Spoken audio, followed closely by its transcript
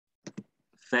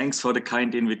Thanks for the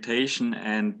kind invitation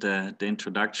and the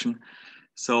introduction.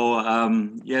 So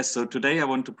yes, so today I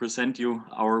want to present you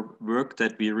our work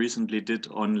that we recently did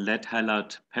on lead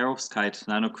halide perovskite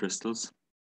nanocrystals.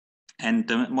 And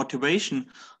the motivation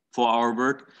for our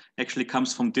work actually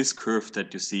comes from this curve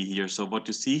that you see here. So what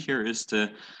you see here is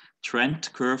the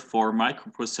trend curve for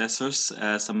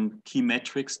microprocessors, some key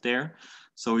metrics there.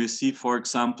 So you see, for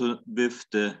example, with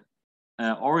the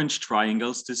orange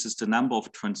triangles, this is the number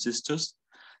of transistors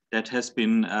that has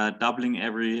been doubling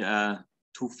every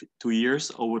two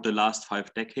years over the last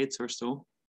 5 decades or so.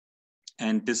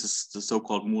 And this is the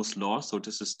so-called Moore's law. So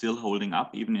this is still holding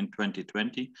up even in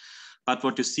 2020. But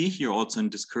what you see here also in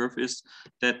this curve is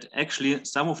that actually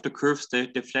some of the curves, they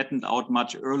flattened out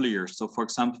much earlier. So for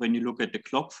example, when you look at the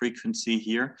clock frequency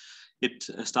here, it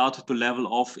started to level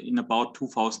off in about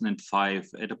 2005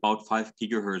 at about 5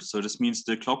 gigahertz. So this means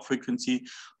the clock frequency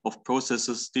of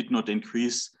processors did not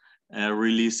increase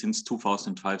really since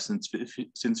 2005,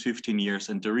 since 15 years.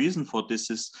 And the reason for this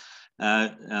is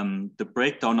the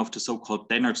breakdown of the so-called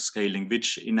Dennard scaling,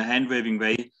 which in a hand-waving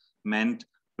way meant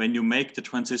when you make the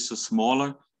transistors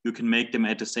smaller, you can make them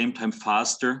at the same time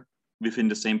faster within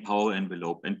the same power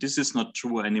envelope. And this is not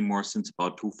true anymore since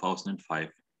about 2005.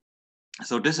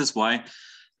 So this is why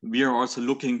we are also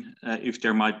looking if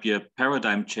there might be a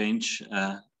paradigm change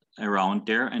around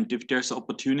there, and if there's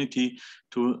opportunity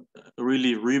to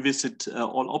really revisit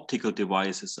all optical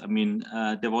devices. I mean,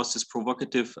 there was this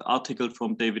provocative article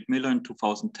from David Miller in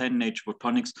 2010, Nature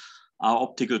Photonics, are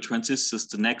optical transistors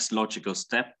the next logical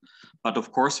step? But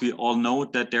of course, we all know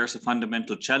that there's a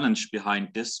fundamental challenge behind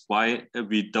this, why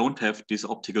we don't have these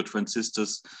optical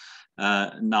transistors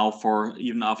now for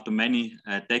even after many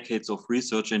decades of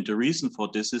research. And the reason for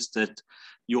this is that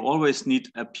you always need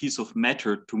a piece of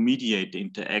matter to mediate the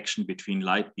interaction between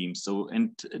light beams. So,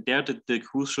 and there the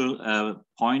crucial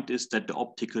point is that the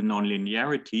optical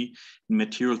nonlinearity in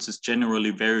materials is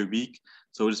generally very weak.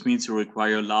 So this means you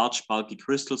require large bulky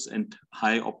crystals and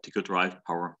high optical drive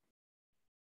power.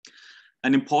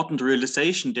 An important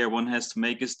realization there one has to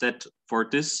make is that for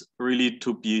this really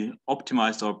to be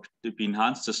optimized or to be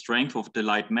enhanced, the strength of the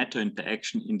light matter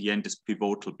interaction in the end is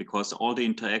pivotal, because all the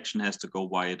interaction has to go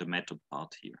via the metal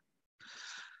part here.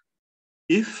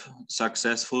 If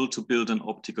successful to build an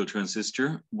optical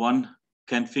transistor, one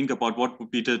can think about what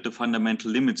would be the fundamental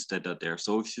limits that are there.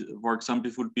 So if, for example,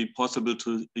 it would be possible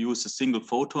to use a single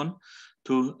photon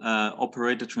to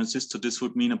operate a transistor, this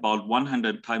would mean about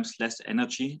 100 times less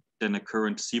energy than a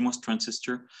current CMOS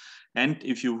transistor. And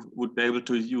if you would be able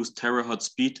to use terahertz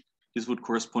speed, this would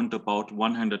correspond to about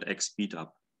 100x speed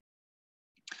up.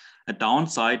 A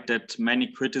downside that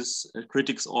many critics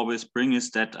always bring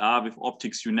is that with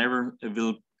optics, you never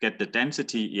will get the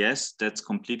density. Yes, that's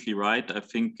completely right. I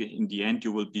think in the end,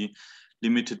 you will be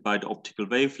limited by the optical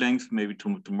wavelength, maybe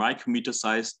to micrometer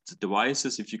sized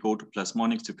devices. If you go to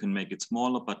plasmonics, you can make it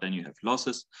smaller, but then you have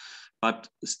losses. But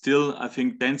still, I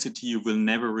think density, you will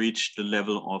never reach the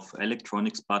level of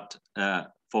electronics. But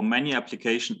for many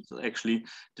applications, actually,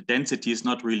 the density is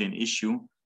not really an issue,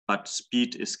 but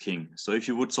speed is king. So if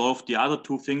you would solve the other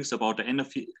two things about the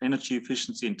energy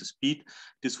efficiency and the speed,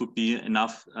 this would be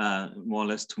enough, more or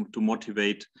less, to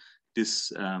motivate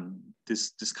this,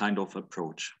 this kind of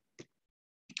approach.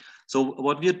 So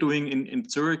what we are doing in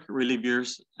Zurich, really,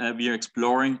 we are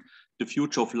exploring the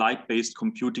future of light-based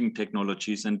computing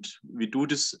technologies. And we do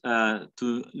this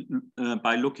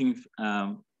by looking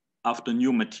after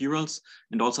new materials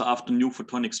and also after new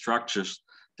photonic structures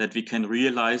that we can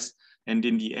realize. And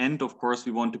in the end, of course,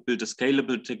 we want to build a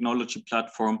scalable technology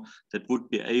platform that would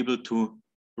be able to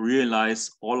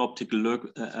realize all optical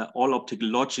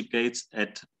logic gates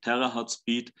at terahertz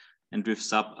speed and with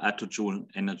sub-attojoule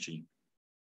energy.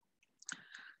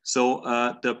 So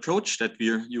the approach that we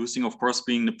are using, of course,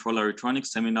 being the polaritronics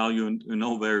seminar, you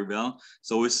know very well.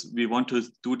 So we want to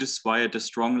do this via the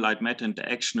strong light matter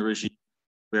interaction regime,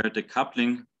 where the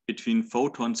coupling between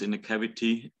photons in the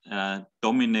cavity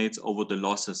dominates over the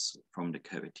losses from the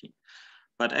cavity.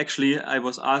 But actually, I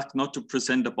was asked not to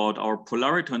present about our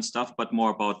polarity and stuff, but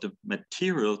more about the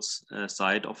materials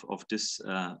side of this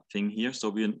thing here.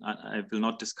 So I will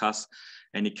not discuss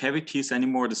any cavities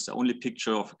anymore. This is the only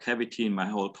picture of a cavity in my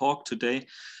whole talk today.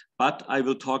 But I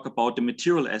will talk about the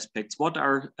material aspects. What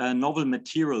are novel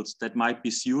materials that might be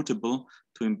suitable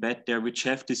to embed there, which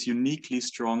have this uniquely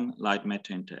strong light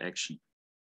matter interaction?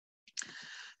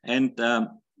 And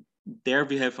there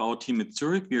we have our team at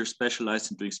Zurich. We are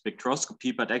specialized in doing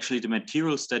spectroscopy, but actually the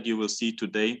materials that you will see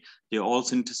today, they're all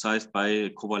synthesized by a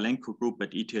Kovalenko group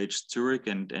at ETH Zurich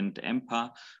and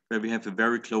EMPA, where we have a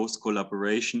very close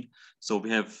collaboration. So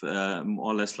we have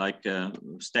more or less like a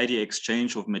steady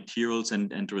exchange of materials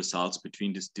and results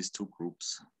between these two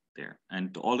groups there.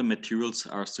 And all the materials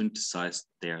are synthesized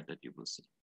there that you will see.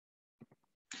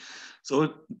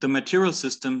 So the material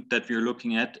system that we're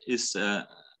looking at is a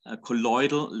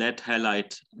colloidal lead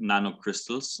halide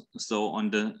nanocrystals. So on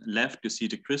the left, you see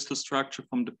the crystal structure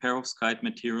from the perovskite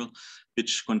material,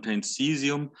 which contains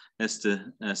cesium as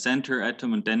the center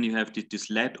atom. And then you have this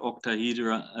lead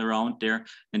octahedra around there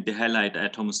and the halide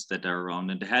atoms that are around.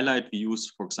 And the halide we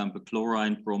use, for example,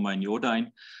 chlorine, bromine,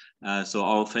 iodine. So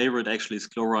our favorite actually is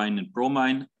chlorine and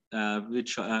bromine,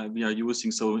 which we are using.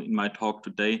 So in my talk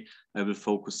today, I will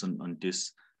focus on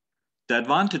this. The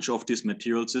advantage of these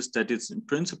materials is that it's in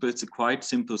principle, it's a quite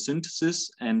simple synthesis,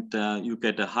 and you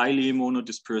get a highly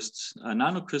monodispersed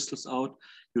nanocrystals out.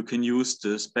 You can use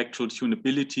the spectral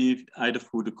tunability either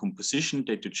through the composition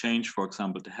that you change, for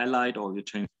example, the halide, or you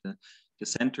change the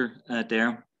center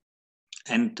there.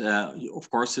 And of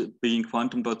course, being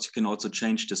quantum dots, you can also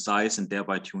change the size and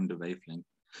thereby tune the wavelength.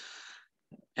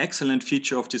 Excellent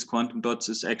feature of these quantum dots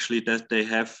is actually that they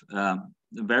have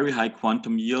very high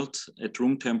quantum yield at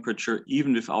room temperature,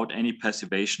 even without any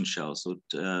passivation shell. So,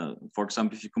 for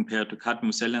example, if you compare to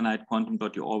cadmium selenide quantum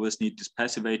dot, you always need this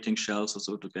passivating shells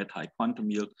also to get high quantum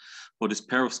yield. For this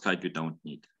perovskite, you don't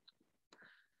need.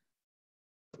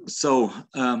 So,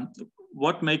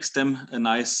 what makes them a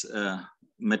nice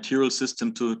material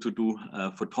system to do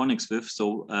photonics with?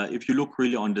 So if you look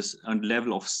really on the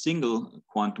level of single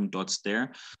quantum dots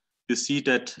there, you see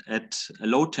that at a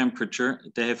low temperature,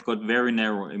 they have got very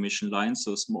narrow emission lines,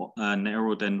 so small,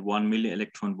 narrower than 1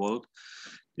 milli-electron volt.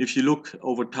 If you look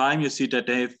over time, you see that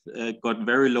they've got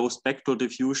very low spectral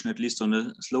diffusion, at least on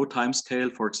a slow time scale.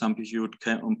 For example, if you would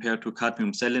compare to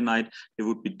cadmium selenide, they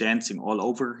would be dancing all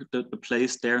over the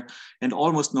place there, and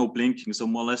almost no blinking. So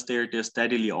more or less they're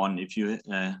steadily on if you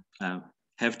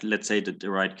have, let's say,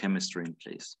 the right chemistry in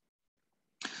place.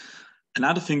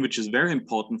 Another thing which is very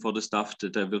important for the stuff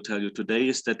that I will tell you today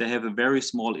is that they have a very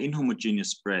small inhomogeneous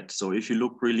spread. So if you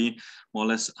look really more or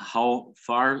less how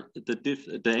far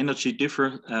the energy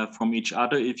differ from each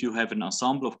other, if you have an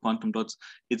ensemble of quantum dots,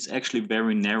 it's actually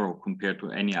very narrow compared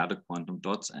to any other quantum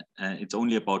dots. It's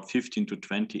only about 15 to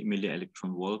 20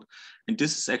 milli-electron volt. And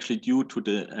this is actually due to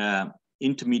the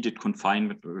intermediate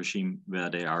confinement regime where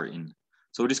they are in.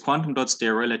 So these quantum dots,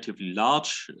 they're relatively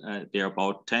large. They're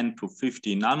about 10 to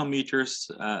 50 nanometers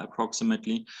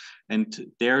approximately.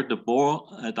 And there the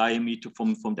Bohr diameter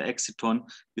from the exciton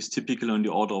is typically on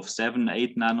the order of 7,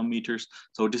 8 nanometers.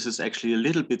 So this is actually a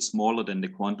little bit smaller than the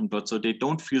quantum dot. So they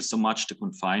don't feel so much the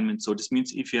confinement. So this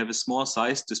means if you have a small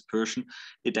size dispersion,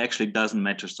 it actually doesn't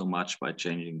matter so much by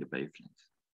changing the wavelength.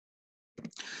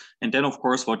 And then, of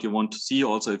course, what you want to see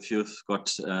also, if you've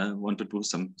got want to do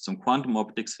some quantum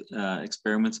optics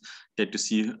experiments, that you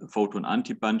see photon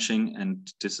anti-bunching,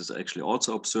 and this is actually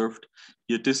also observed.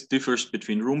 Here, this differs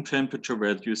between room temperature,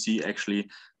 where you see actually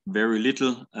very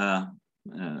little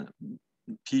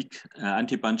peak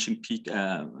anti-bunching peak,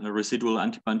 residual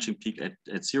anti-bunching peak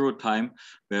at zero time,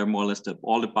 where more or less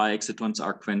all the bi-excitons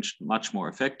are quenched much more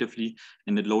effectively,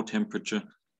 and at low temperature,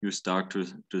 you start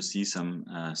to see some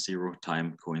zero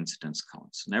time coincidence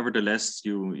counts. Nevertheless,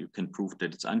 you can prove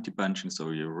that it's anti-bunching,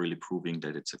 so you're really proving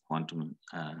that it's a quantum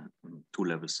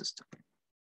two-level system.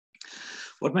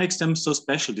 What makes them so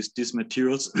special, these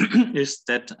materials, is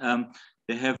that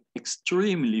they have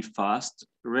extremely fast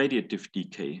radiative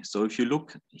decay. So if you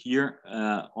look here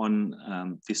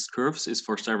on these curves is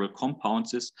for several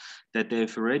compounds, is that they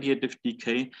have a radiative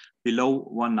decay below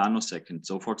 1 nanosecond.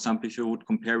 So for example, if you would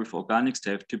compare with organics,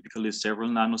 they have typically several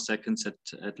nanoseconds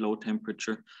at low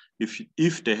temperature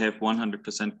if they have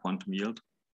 100% quantum yield.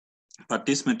 But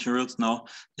these materials now,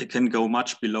 they can go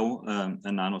much below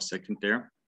a nanosecond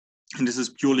there. And this is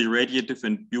purely radiative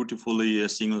and beautifully a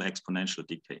single exponential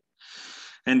decay.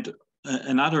 And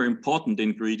another important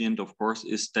ingredient, of course,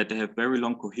 is that they have very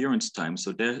long coherence time.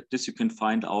 So this you can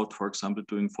find out, for example,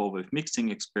 doing 4-wave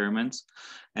mixing experiments.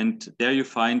 And there you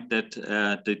find that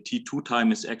the T2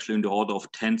 time is actually in the order of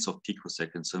tens of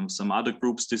picoseconds. Some other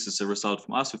groups, this is a result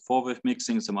from us with 4-wave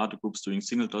mixing. Some other groups doing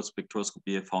single dot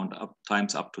spectroscopy have found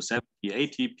times up to 70,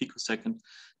 80 picoseconds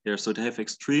there. So they have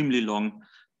extremely long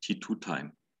T2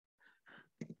 time.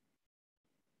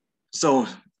 So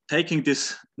taking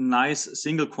this nice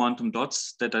single quantum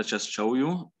dots that I just showed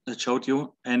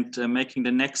you, and making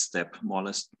the next step, more or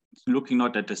less, looking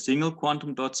not at the single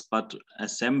quantum dots, but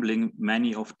assembling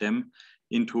many of them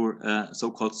into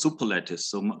so-called superlattice.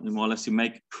 So more or less you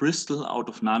make crystal out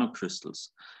of nanocrystals.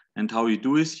 And how you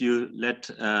do is you let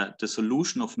the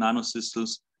solution of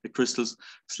nanocrystals, the crystals,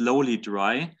 slowly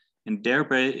dry, and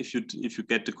thereby, if you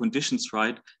get the conditions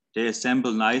right, they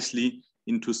assemble nicely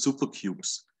into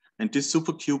supercubes. And these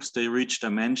supercubes, they reach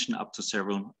dimension up to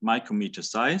several micrometer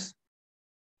size.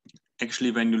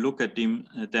 Actually, when you look at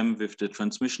them with the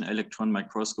transmission electron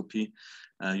microscopy,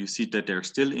 you see that there are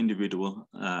still individual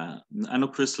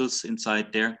nanocrystals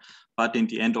inside there. But in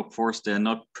the end, of course, they're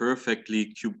not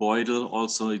perfectly cuboidal.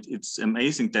 Also, it's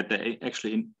amazing that they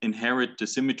actually inherit the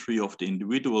symmetry of the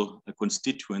individual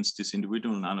constituents, these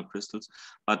individual nanocrystals,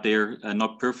 but they're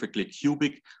not perfectly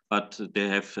cubic, but they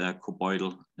have a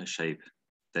cuboidal shape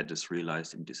that is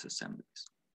realized in these assemblies.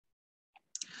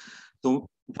 So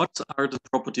what are the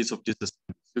properties of this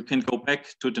assembly? You can go back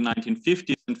to the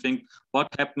 1950s and think what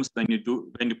happens when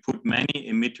you put many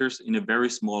emitters in a very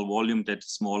small volume that is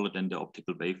smaller than the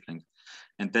optical wavelength.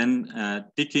 And then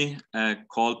Dickey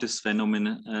called this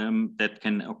phenomenon that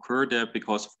can occur there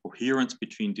because of coherence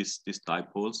between these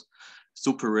dipoles,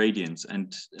 superradiance.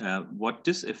 And what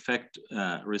this effect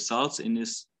results in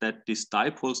is that these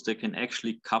dipoles, they can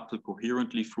actually couple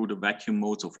coherently through the vacuum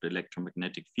modes of the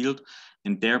electromagnetic field,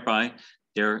 and thereby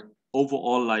their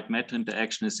overall light-matter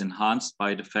interaction is enhanced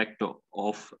by the factor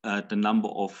of the number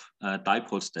of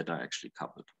dipoles that are actually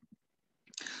coupled.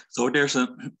 So there's,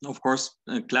 of course,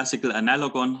 a classical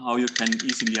analog on how you can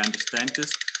easily understand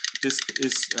this. This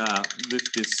is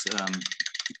with this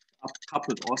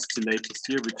coupled oscillators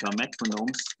here, which are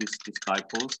metronomes, these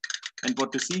dipoles. And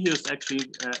what you see here is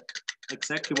actually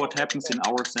exactly what happens in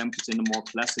our samples in a more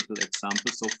classical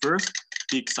example. So first,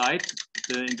 we excite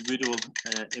the individual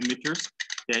emitters.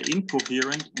 They're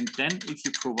incoherent, and then if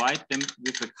you provide them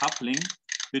with a coupling,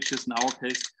 which is in our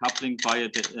case coupling via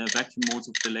the vacuum modes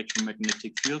of the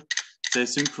electromagnetic field, they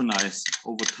synchronize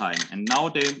over time. And now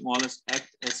they more or less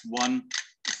act as one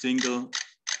single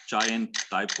giant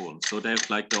dipole. So they have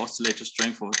like the oscillator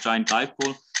strength of a giant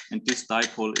dipole, and this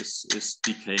dipole is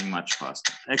decaying much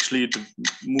faster. Actually, the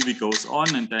movie goes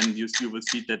on, and then you will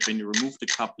see that when you remove the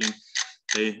coupling,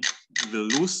 they will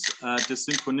lose the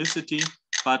synchronicity.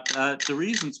 But the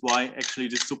reasons why actually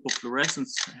the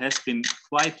superfluorescence has been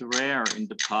quite rare in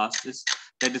the past is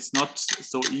that it's not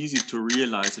so easy to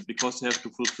realize it because you have to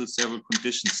fulfill several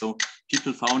conditions. So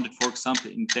people found it, for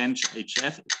example, in dense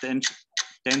HF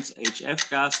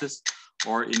gases,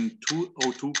 or in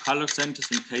O2 color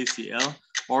centers in KCl,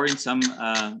 or in some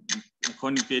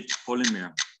conjugate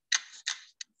polymer.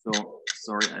 So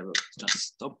sorry, I will just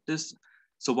stop this.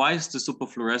 So why is the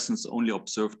superfluorescence only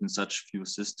observed in such few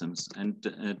systems? And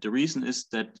the reason is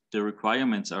that the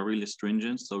requirements are really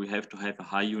stringent. So we have to have a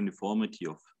high uniformity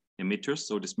of emitters.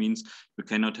 So this means you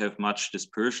cannot have much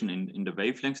dispersion in the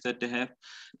wavelengths that they have.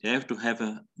 They have to have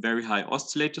a very high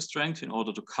oscillator strength in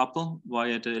order to couple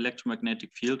via the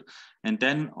electromagnetic field. And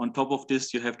then on top of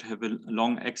this, you have to have a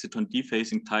long exciton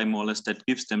dephasing time, more or less, that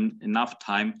gives them enough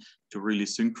time to really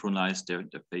synchronize their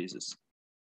phases.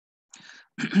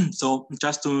 So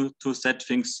just to set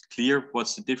things clear,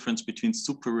 what's the difference between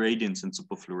superradiance and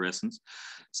superfluorescence?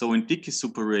 So in Dickey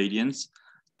superradiance,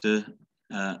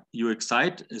 you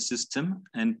excite a system,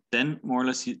 and then more or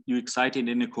less you excite it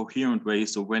in a coherent way.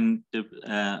 So when the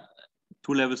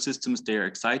two-level systems, they are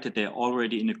excited, they are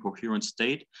already in a coherent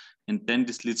state, and then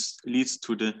this leads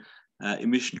to the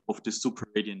emission of the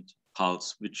superradiant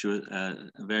pulse, which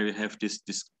where you have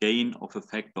this gain of a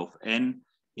factor of n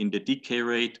in the decay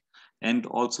rate. And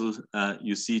also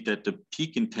you see that the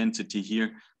peak intensity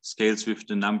here scales with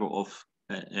the number of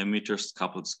emitters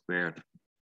coupled squared.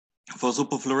 For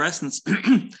superfluorescence,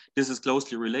 this is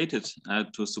closely related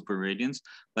to superradiance,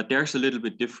 but there's a little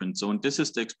bit different. So this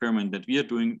is the experiment that we are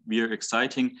doing. We are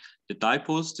exciting the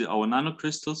dipoles, our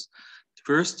nanocrystals.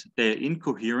 First, they're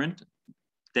incoherent.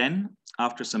 Then,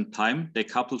 after some time, they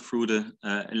couple through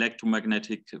the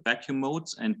electromagnetic vacuum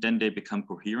modes, and then they become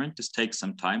coherent. This takes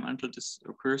some time until this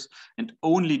occurs, and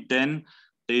only then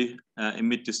they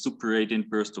emit the superradiant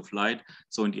burst of light.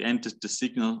 So in the end, the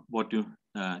signal, what you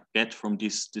get from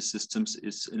these systems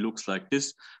looks like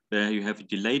this, where you have a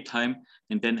delay time,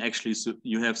 and then actually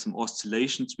you have some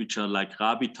oscillations, which are like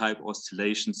Rabi-type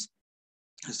oscillations,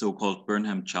 so-called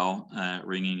Burnham-Chow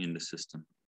ringing in the system.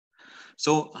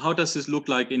 So how does this look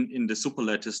like in the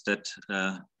superlattice that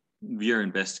we are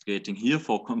investigating here?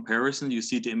 For comparison, you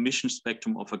see the emission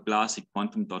spectrum of a glassy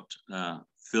quantum dot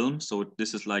film. So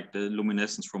this is like the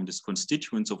luminescence from these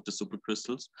constituents of the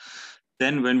supercrystals.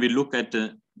 Then when we look at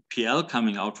the PL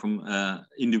coming out from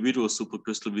individual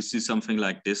supercrystal, we see something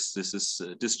like this.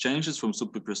 This changes from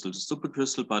supercrystal to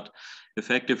supercrystal, but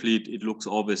effectively it looks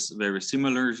always very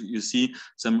similar. You see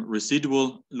some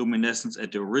residual luminescence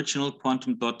at the original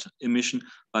quantum dot emission,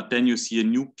 but then you see a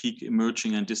new peak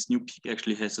emerging, and this new peak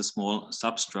actually has a small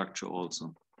substructure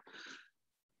also.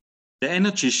 The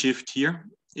energy shift here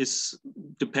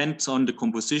depends on the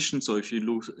composition. So if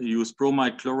you use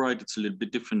bromide chloride, it's a little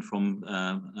bit different from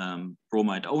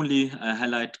bromide only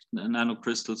halide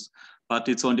nanocrystals, but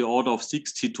it's on the order of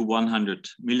 60 to 100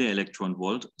 millielectron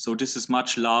volt. So this is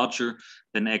much larger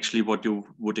than actually what you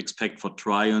would expect for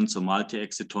tryons or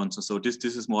multi-excitons. So this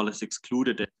is more or less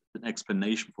excluded as an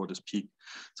explanation for this peak.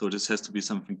 So this has to be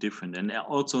something different. And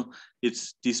also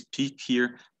this peak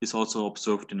here is also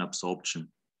observed in absorption.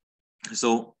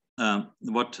 So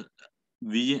what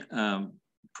we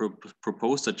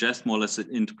propose, suggest more or less an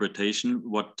interpretation.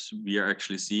 What we are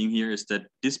actually seeing here is that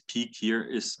this peak here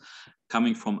is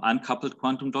coming from uncoupled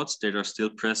quantum dots that are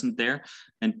still present there.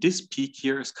 And this peak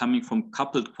here is coming from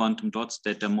coupled quantum dots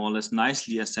that are more or less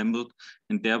nicely assembled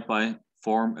and thereby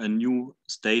form a new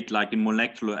state, like in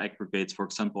molecular aggregates, for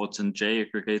example, also in J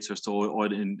aggregates or so, or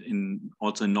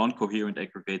also in non-coherent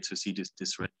aggregates, you see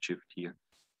this redshift here.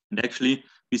 And actually,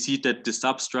 we see that the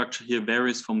substructure here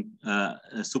varies from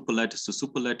superlattice to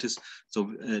superlattice.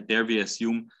 So there we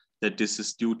assume that this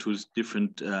is due to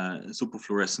different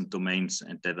superfluorescent domains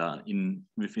and that are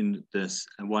within this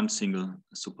one single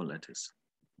superlattice.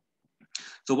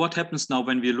 So what happens now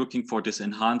when we're looking for this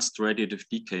enhanced radiative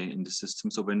decay in the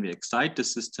system? So when we excite the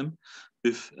system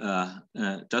with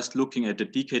just looking at the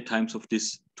decay times of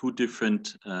these two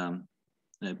different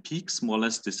peaks, more or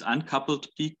less this uncoupled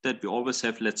peak that we always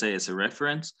have, let's say, as a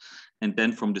reference. And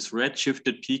then from this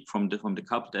redshifted peak from the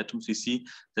coupled atoms, we see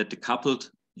that the coupled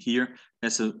here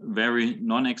has a very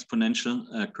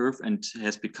non-exponential curve and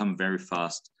has become very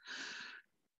fast.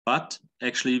 But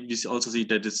actually, we also see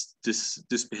that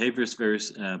this behavior is very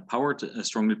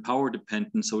strongly power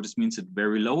dependent. So this means at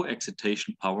very low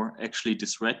excitation power, actually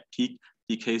this red peak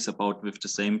decays about with the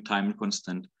same time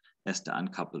constant as the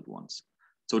uncoupled ones.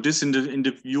 So this in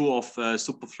the view of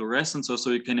superfluorescence,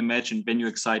 also you can imagine when you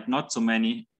excite not so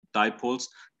many dipoles,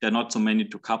 there are not so many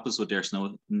to couple, so there's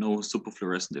no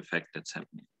superfluorescent effect that's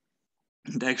happening.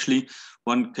 And actually,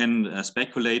 one can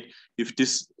speculate if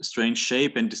this strange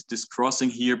shape and this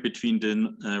crossing here between the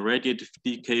radiative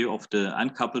decay of the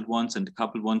uncoupled ones and the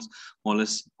coupled ones more or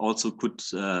less also could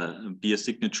be a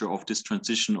signature of this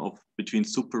transition between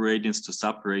superradiance to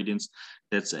subradiance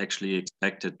that's actually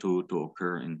expected to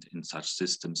occur in such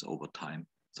systems over time,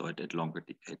 so at longer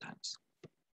decay times.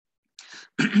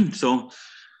 So,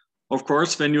 of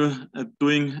course, when you're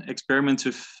doing experiments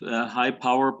with high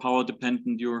power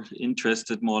dependent, you're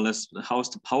interested more or less, how's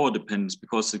the power dependence?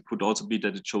 Because it could also be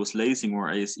that it shows lasing or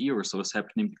ASE or so is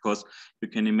happening, because you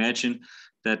can imagine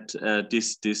that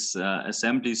these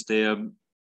assemblies, they are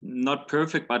not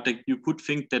perfect, but you could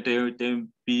think that they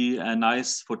be a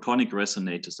nice photonic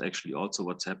resonators, actually also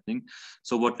what's happening.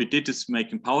 So what we did is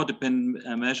making power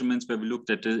dependent measurements where we looked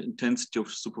at the intensity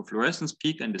of superfluorescence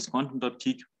peak and this quantum dot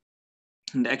peak.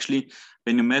 And actually,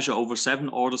 when you measure over 7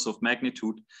 orders of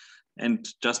magnitude and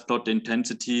just plot the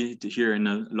intensity here in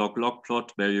a log-log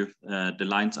plot where the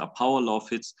lines are power law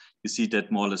fits, you see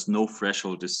that more or less no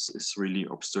threshold is really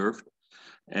observed.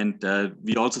 And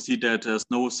we also see that there's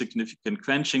no significant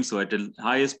quenching. So at the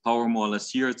highest power, more or less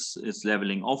here, it's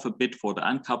leveling off a bit for the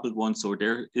uncoupled one. So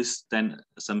there is then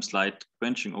some slight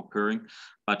quenching occurring.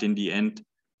 But in the end,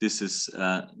 this is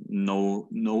no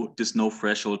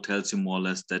threshold tells you more or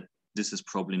less that this is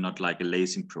probably not like a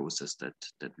lasing process that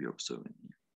we're observing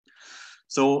here.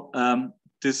 So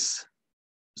this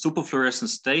superfluorescent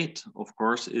state, of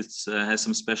course, has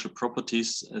some special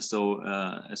properties. So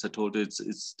as I told you,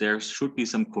 there should be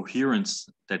some coherence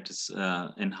that is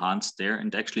enhanced there.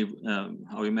 And actually,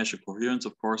 how we measure coherence,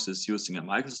 of course, is using a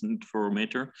Michelson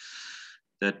interferometer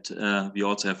that we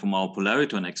also have from our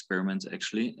polariton experiments,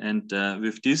 actually. And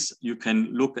with this, you can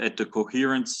look at the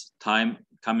coherence time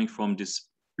coming from this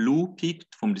blue peak,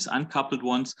 from these uncoupled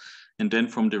ones, and then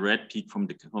from the red peak from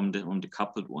the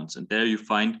coupled ones. And there you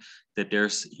find that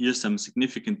there's here some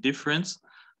significant difference,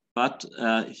 but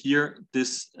here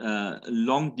this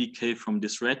long decay from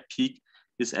this red peak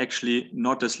is actually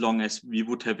not as long as we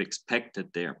would have expected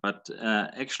there. But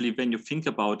actually, when you think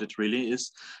about it, really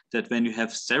is that when you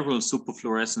have several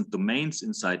superfluorescent domains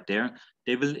inside there,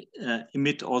 they will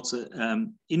emit also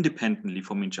independently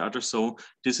from each other. So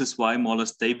this is why more or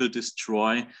less they will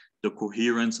destroy the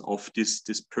coherence of this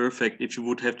perfect. If you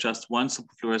would have just one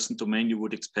superfluorescent domain, you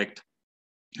would expect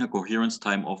a coherence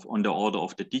time of on the order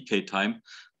of the decay time,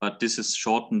 but this is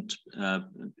shortened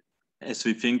as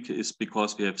we think is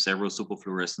because we have several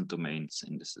superfluorescent domains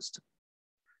in the system.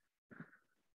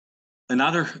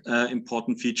 Another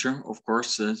important feature, of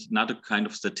course, another kind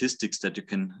of statistics that you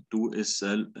can do is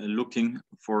looking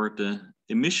for the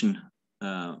emission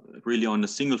really on a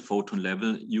single photon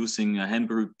level using a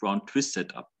Hanbury-Brown twist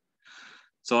setup.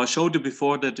 So I showed you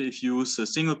before that if you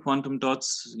use single quantum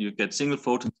dots, you get single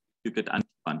photons, you get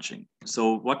anti-bunching.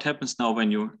 So what happens now when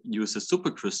you use a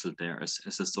supercrystal there as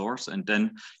a source, and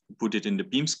then you put it in the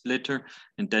beam splitter,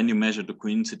 and then you measure the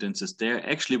coincidences there?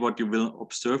 Actually, what you will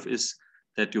observe is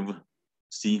that you will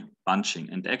see bunching.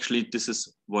 And actually, this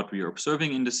is what we are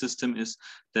observing in the system, is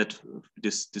that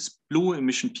this blue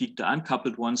emission peak, the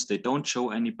uncoupled ones, they don't show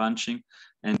any bunching.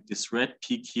 And this red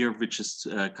peak here, which is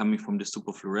coming from the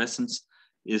superfluorescence,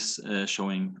 is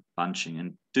showing bunching.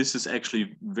 And this is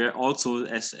actually very also,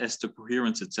 as the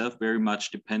coherence itself, very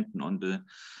much dependent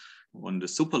on the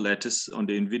superlattice, on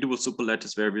the individual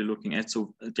superlattice where we're looking at.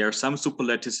 So there are some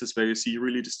superlattices where you see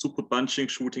really the super bunching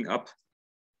shooting up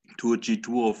to a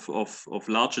G2 of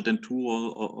larger than 2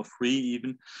 or 3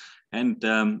 even. And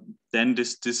then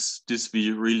this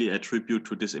we really attribute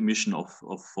to this emission of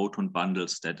photon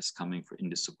bundles that is coming in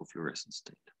the superfluorescent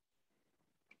state.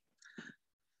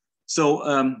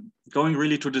 So going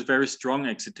really to this very strong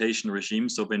excitation regime,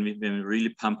 so when we really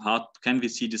pump hard, can we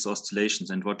see these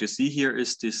oscillations? And what you see here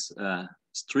is this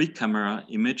streak camera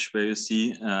image where you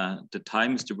see the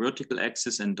time is the vertical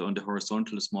axis and on the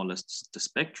horizontal is more or less the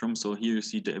spectrum. So here you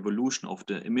see the evolution of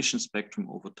the emission spectrum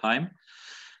over time.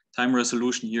 Time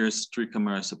resolution here is streak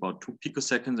camera is about 2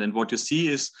 picoseconds. And what you see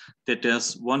is that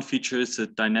there's one feature is a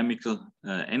dynamical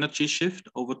energy shift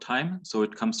over time. So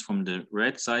it comes from the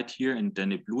red side here and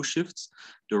then it blue shifts.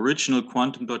 The original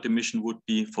quantum dot emission would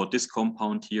be for this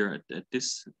compound here at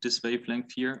this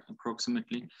wavelength here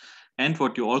approximately. And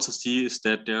what you also see is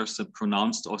that there's a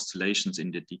pronounced oscillations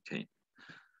in the decay.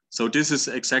 So this is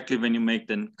exactly when you make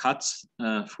then cuts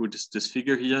through this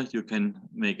figure here, you can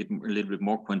make it a little bit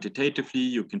more quantitatively,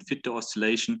 you can fit the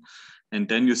oscillation, and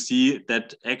then you see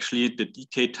that actually the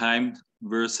decay time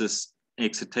versus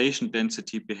excitation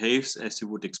density behaves as you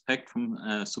would expect from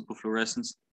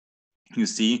superfluorescence. You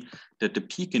see that the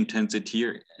peak intensity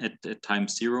here at time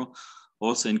 0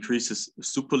 also increases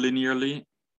superlinearly.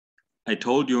 I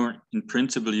told you, in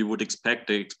principle, you would expect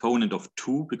the exponent of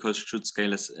 2 because it should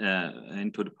scale as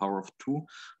n to the power of 2,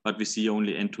 but we see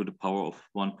only n to the power of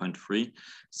 1.3.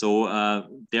 So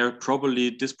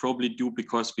this probably due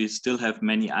because we still have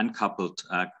many uncoupled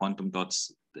quantum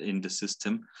dots in the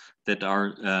system that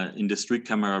are in the streak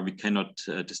camera we cannot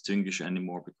distinguish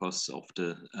anymore because of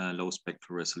the low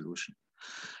spectral resolution.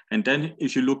 And then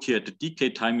if you look here at the decay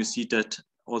time, you see that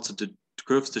also the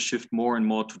curves to shift more and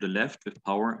more to the left with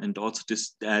power, and also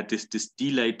this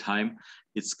delay time,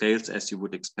 it scales as you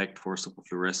would expect for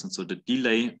superfluorescence. So the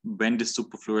delay when the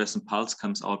superfluorescent pulse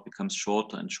comes out becomes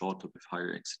shorter and shorter with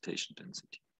higher excitation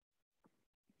density.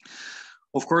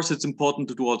 Of course, it's important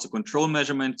to do also control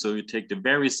measurement. So you take the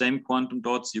very same quantum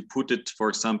dots, you put it, for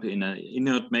example, in an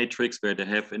inert matrix where they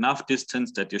have enough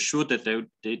distance that you're sure that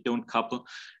they don't couple.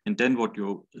 And then what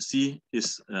you see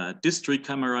is this streak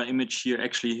camera image here.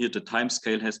 Actually, here the time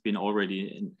scale has been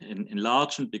already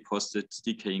enlarged because it's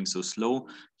decaying so slow.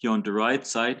 Here on the right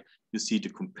side, you see the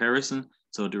comparison.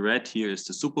 So the red here is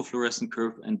the superfluorescent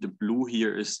curve, and the blue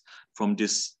here is from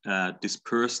this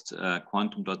dispersed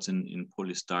quantum dots in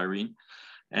polystyrene.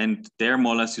 And there,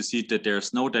 more or less, you see that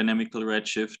there's no dynamical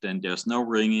redshift and there's no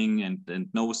ringing and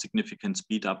no significant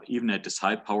speed up, even at this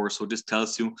high power. So this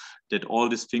tells you that all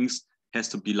these things has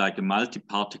to be like a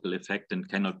multi-particle effect and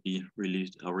cannot be really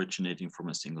originating from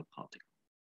a single particle.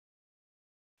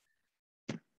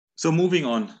 So moving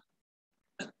on.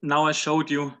 Now I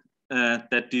showed you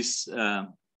that these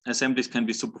assemblies can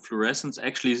be superfluorescent.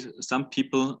 Actually, some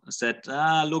people said,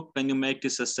 look, when you make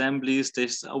these assemblies,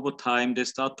 over time, they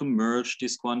start to merge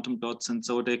these quantum dots, and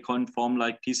so they can form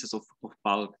like pieces of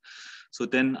bulk. So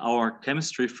then our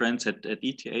chemistry friends at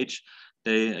ETH,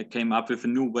 they came up with a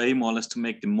new way, more or less, to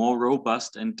make them more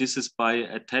robust. And this is by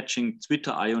attaching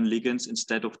Twitter ion ligands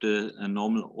instead of the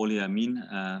normal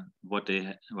oleamine, what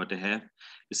they have.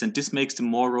 And this makes them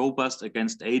more robust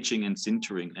against aging and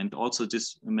sintering. And also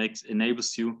this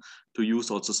enables you to use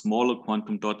also smaller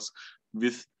quantum dots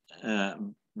with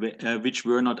which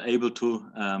were not able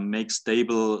to make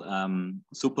stable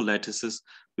superlattices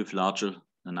with larger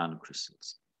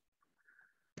nanocrystals.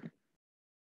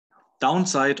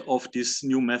 Downside of this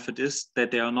new method is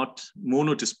that they are not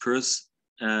monodisperse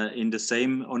on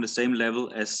the same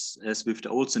level as with the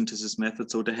old synthesis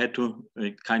method. So they had to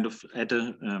kind of add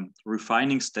a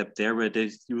refining step there, where they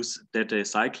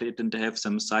cycle it and they have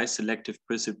some size selective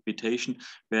precipitation,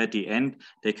 where at the end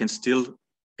they can still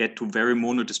get to very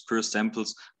monodispersed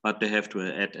samples, but they have to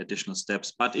add additional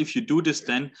steps. But if you do this,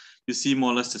 then you see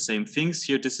more or less the same things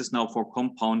here. This is now for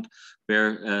compound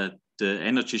where the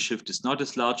energy shift is not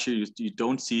as large. You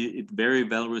don't see it very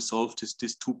well resolved,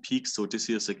 these two peaks. So this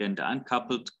here is again the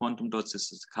uncoupled quantum dots,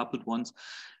 this is the coupled ones.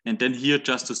 And then here,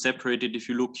 just to separate it, if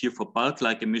you look here for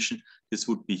bulk-like emission, this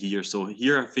would be here. So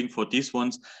here, I think for these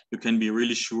ones, you can be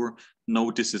really sure, no,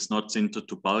 this is not sintered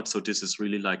to bulk. So this is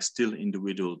really like still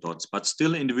individual dots, but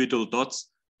still individual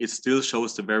dots, it still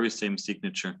shows the very same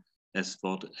signature as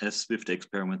with the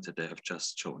experiment that I have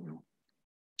just shown you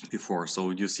before. So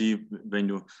you see when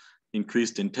you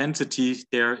increased intensity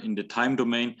there in the time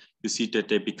domain, you see that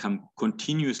they become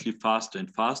continuously faster and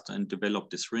faster and develop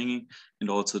this ringing, and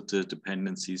also the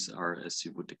dependencies are as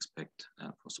you would expect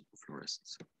for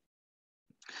superfluorescence.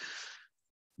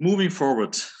 Moving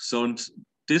forward, so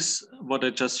this, what I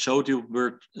just showed you,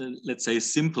 were let's say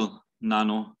simple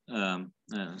nano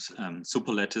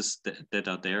superlattices that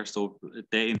are there. So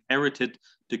they inherited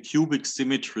the cubic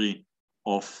symmetry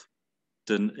of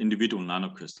the individual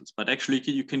nanocrystals. But actually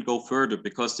you can go further,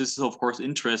 because this is of course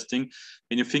interesting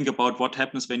when you think about what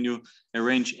happens when you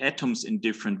arrange atoms in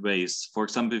different ways. For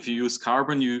example, if you use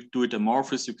carbon, you do it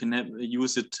amorphous, you can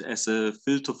use it as a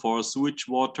filter for sewage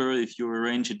water. If you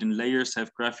arrange it in layers,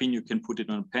 have graphene, you can put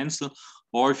it on a pencil.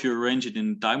 Or if you arrange it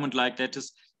in diamond-like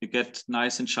lattice, you get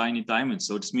nice and shiny diamonds.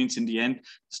 So this means in the end,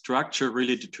 structure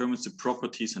really determines the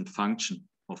properties and function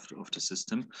of the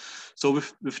system. So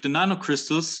with the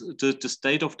nanocrystals, the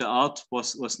state of the art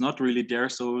was not really there.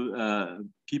 So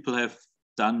people have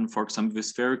done, for example, with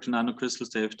spherical nanocrystals,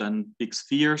 they have done big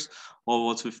spheres, or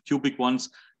also with cubic ones,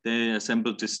 they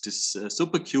assembled this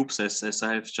supercubes, as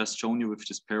I have just shown you with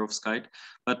this perovskite.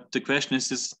 But the question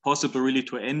is it possible really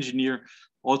to engineer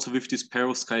also with these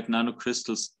perovskite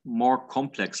nanocrystals more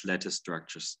complex lattice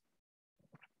structures?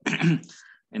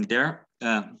 And there,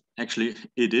 actually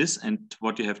it is. And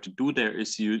what you have to do there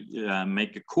is you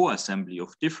make a co-assembly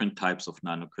of different types of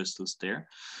nanocrystals there.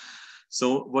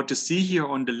 So what you see here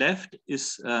on the left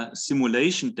is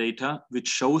simulation data, which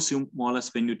shows you more or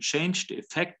less when you change the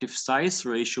effective size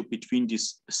ratio between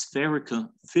these spherical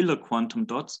filler quantum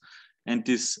dots and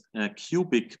these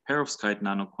cubic perovskite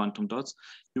nanoquantum dots,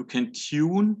 you can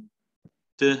tune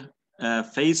the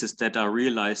phases that are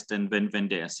realized then when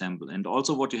they assemble. And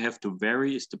also what you have to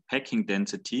vary is the packing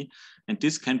density. And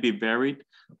this can be varied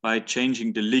by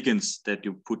changing the ligands that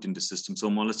you put in the system. So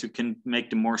more or less you can make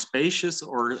them more spacious,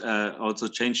 or also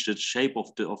change the shape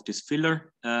of these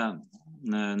filler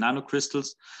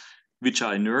nanocrystals, which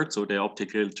are inert, so they're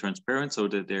optically transparent, so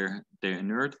that they're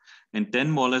inert. And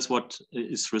then more or less what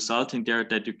is resulting there,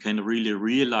 that you can really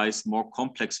realize more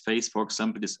complex phase. For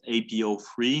example, this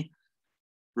APO3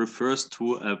 refers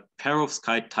to a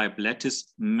perovskite type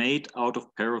lattice made out of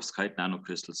perovskite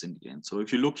nanocrystals in the end. So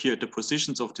if you look here at the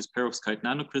positions of these perovskite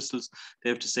nanocrystals, they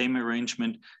have the same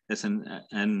arrangement as in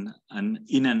an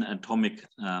atomic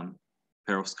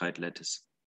perovskite lattice.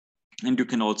 And you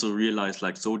can also realize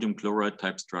like sodium chloride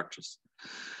type structures.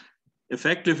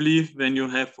 Effectively, when you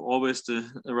have always the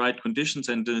right conditions,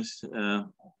 and the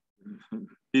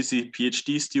busy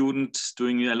PhD student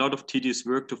doing a lot of tedious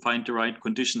work to find the right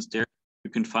conditions there, you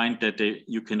can find that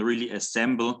you can really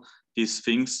assemble these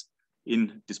things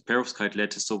in this perovskite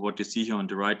lattice. So what you see here on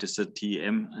the right is a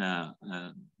TEM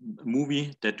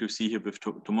movie that you see here with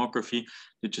tomography,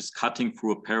 which is cutting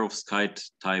through a perovskite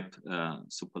type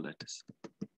superlattice.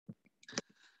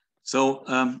 So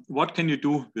what can you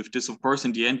do with this? Of course,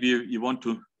 in the end, you want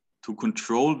to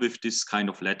control with this kind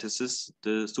of lattices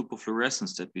the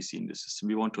superfluorescence that we see in the system.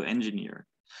 We want to engineer.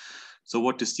 So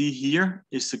what you see here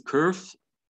is a curve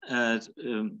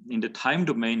in the time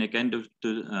domain, again,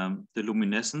 the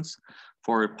luminescence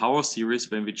for a power series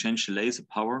when we change the laser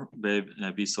power, where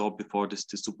we saw before this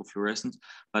superfluorescence.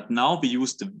 But now we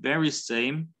use the very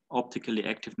same optically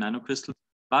active nanocrystal,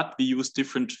 but we use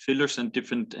different fillers and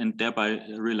thereby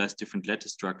realize different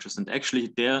lattice structures. And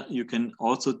actually there you can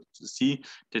also see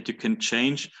that you can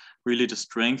change really the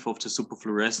strength of the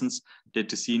superfluorescence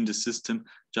that you see in the system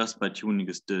just by tuning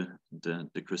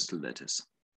the crystal lattice.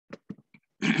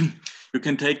 You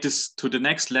can take this to the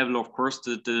next level. Of course,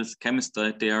 the chemists,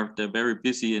 they're very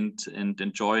busy and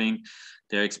enjoying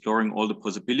they're exploring all the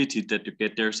possibilities that you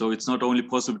get there. So it's not only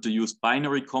possible to use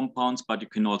binary compounds, but you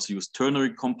can also use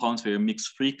ternary compounds where you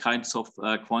mix three kinds of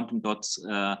quantum dots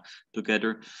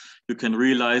together. You can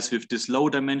realize with these low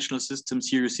dimensional systems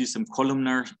here, you see some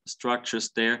columnar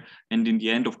structures there. And in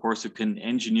the end, of course, you can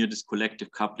engineer this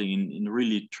collective coupling in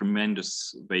really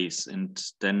tremendous ways. And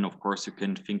then, of course, you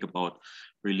can think about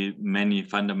really many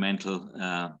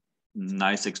fundamental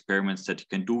nice experiments that you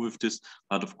can do with this.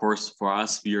 But of course, for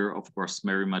us, we are of course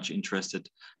very much interested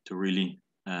to really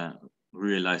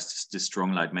realize this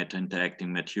strong light matter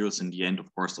interacting materials. In the end,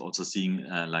 of course, also seeing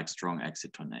like strong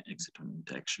exciton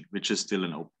interaction, which is still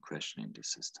an open question in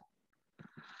this system.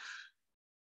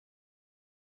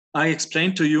 I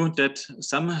explained to you that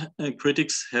some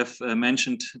critics have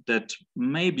mentioned that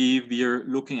maybe we are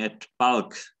looking at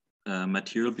bulk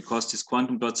material because these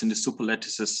quantum dots in the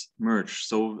superlattices merge.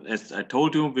 So as I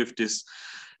told you, with this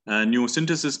new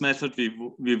synthesis method,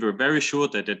 we were very sure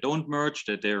that they don't merge,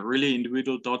 that they're really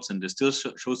individual dots and they still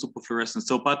show superfluorescence.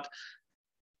 So, but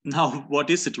now what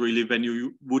is it really when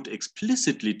you would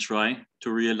explicitly try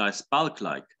to realize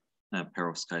bulk-like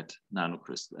perovskite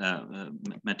nanocrystal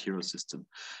material system?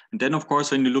 And then of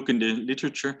course, when you look in the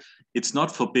literature, it's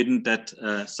not forbidden that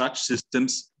such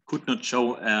systems could not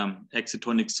show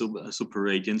excitonic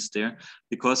superradiance there,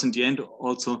 because in the end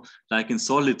also, like in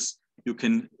solids, you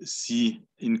can see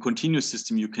in continuous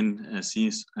system, you can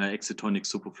see excitonic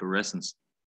superfluorescence.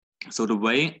 So the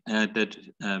way that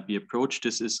we approach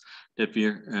this is that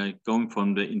we're going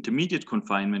from the intermediate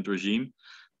confinement regime,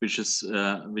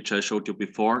 which I showed you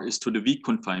before, is to the weak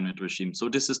confinement regime. So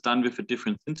this is done with a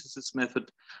different synthesis method,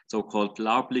 so-called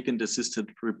LARP ligand-assisted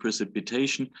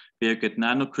precipitation, where you get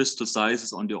nanocrystal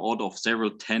sizes on the order of several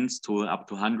tens to up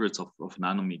to hundreds of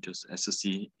nanometers, as you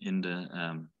see in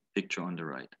the picture on the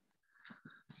right.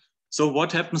 So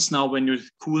what happens now when you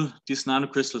cool these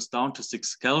nanocrystals down to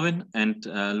 6 Kelvin and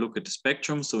look at the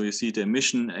spectrum? So you see the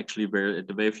emission actually where at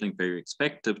the wavelength where you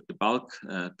expect the bulk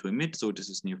to emit. So this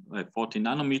is near 40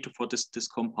 nanometer for this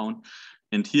compound.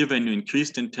 And here, when you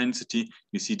increase the intensity,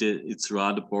 you see that it's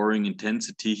rather boring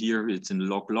intensity here. It's in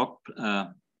log-log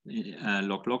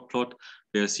plot,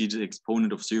 where you see the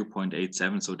exponent of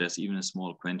 0.87. So there's even a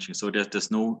small quenching. So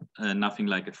there's no nothing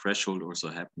like a threshold or so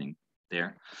happening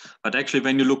there. But actually,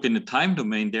 when you look in the time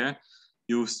domain there,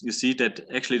 you see that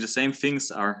actually the same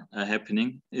things are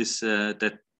happening, is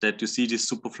that you see this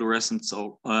superfluorescence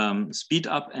speed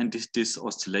up and this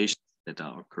oscillations that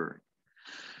are occurring.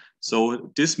 So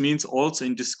this means also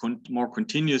in this more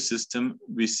continuous system,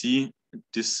 we see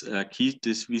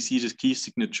the key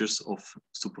signatures of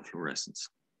superfluorescence.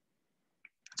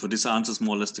 So this answers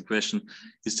more or less the question,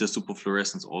 is there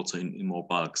superfluorescence also in more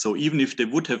bulk? So even if they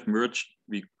would have merged,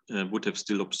 we would have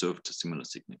still observed similar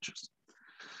signatures.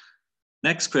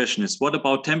 Next question is, what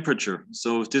about temperature?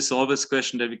 So this is always a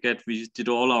question that we get. We did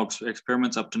all our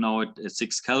experiments up to now at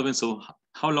 6 Kelvin. So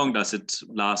how long does it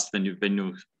last when you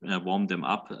warm them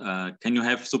up? Can you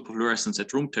have superfluorescence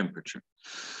at room temperature?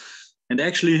 And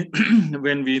actually,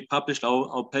 when we published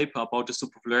our paper about the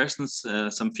superfluorescence,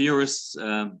 some theorists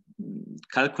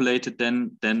calculated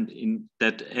then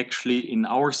that actually in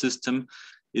our system,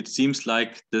 it seems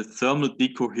like the thermal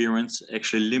decoherence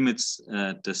actually limits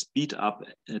the speed up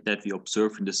that we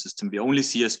observe in the system. We only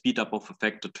see a speed up of a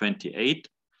factor 28.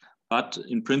 But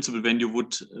in principle, when you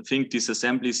would think these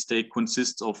assemblies, they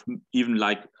consist of even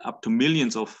like up to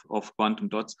millions of quantum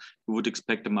dots, you would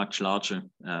expect a much larger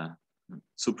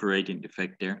superradiant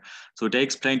effect there. So they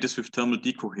explained this with thermal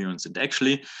decoherence. And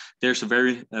actually, there's a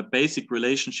very basic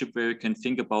relationship where you can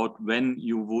think about when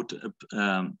you would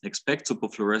expect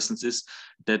superfluorescence is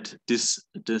that this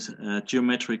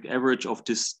geometric average of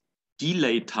this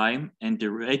delay time and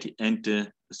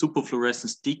the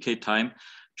superfluorescence decay time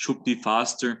should be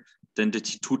faster than the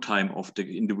T2 time of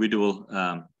the individual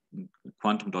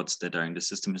quantum dots that are in the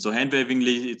system. So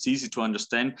hand-wavingly, it's easy to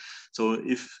understand. So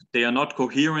if they are not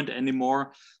coherent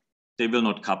anymore, they will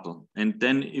not couple. And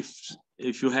then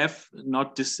if you have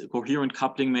not this coherent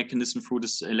coupling mechanism through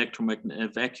this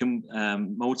electromagnetic vacuum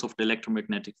modes of the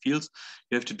electromagnetic fields,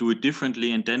 you have to do it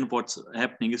differently. And then what's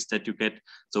happening is that you get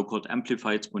so-called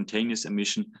amplified spontaneous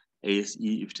emission, ASE,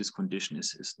 if this condition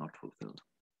is not fulfilled.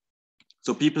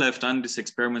 So people have done these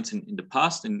experiments in the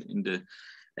past, in the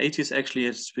 80s actually.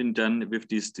 It's been done with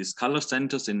these color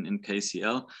centers in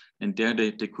KCL, and there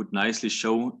they could nicely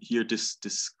show here this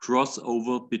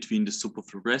crossover between the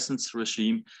superfluorescence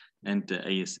regime and the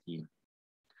ASE.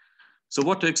 So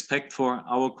what to expect for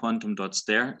our quantum dots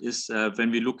there is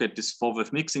when we look at this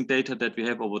four-wave mixing data that we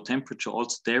have over temperature,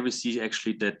 also there we see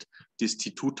actually that this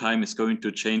T2 time is going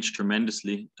to change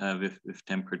tremendously with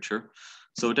temperature.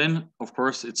 So then, of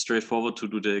course, it's straightforward to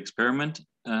do the experiment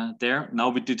there. Now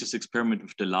we did this experiment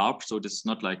with the LARP, so this is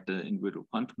not like the individual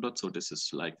quantum dot. So this is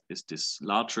like this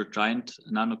larger giant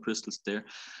nanocrystals there.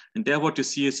 And there what you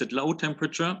see is at low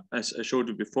temperature, as I showed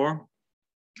you before.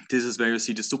 This is where you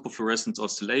see the superfluorescence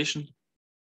oscillation.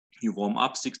 You warm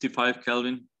up 65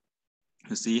 Kelvin,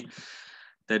 you see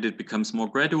that it becomes more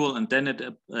gradual, and then at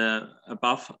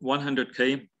above 100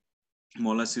 K,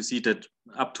 more or less you see that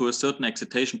up to a certain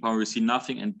excitation power, you see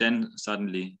nothing, and then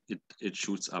suddenly it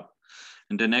shoots up.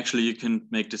 And then actually you can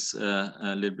make this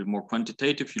a little bit more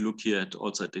quantitative. You look here at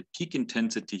also at the peak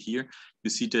intensity here. You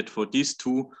see that for these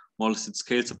two, more or less it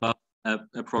scales above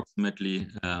approximately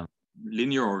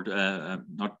linear, or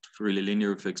not really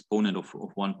linear, with exponent of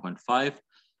 1.5,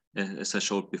 as I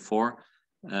showed before,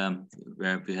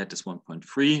 where we had this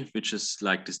 1.3, which is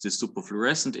like this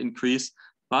superfluorescent increase.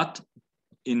 But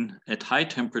at high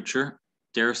temperature,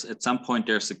 at some point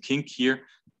there's a kink here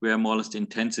where more or less the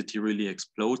intensity really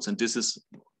explodes, and this is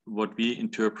what we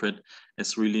interpret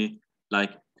as really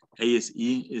like ASE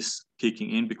is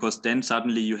kicking in, because then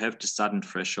suddenly you have the sudden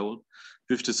threshold.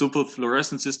 With the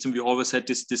superfluorescent system, we always had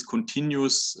this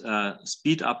continuous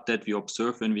speed up that we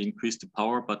observe when we increase the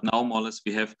power, but now more or less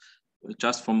we have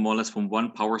just from more or less from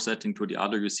one power setting to the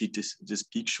other, you see this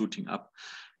peak shooting up.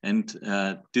 And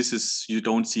this is, you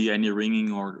don't see any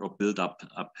ringing or build up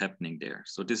happening there.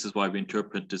 So this is why we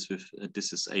interpret this with,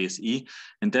 this is ASE.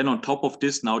 And then on top of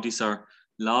this, now these are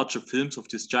larger films of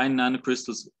these giant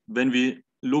nanocrystals. When we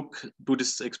do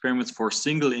these experiments for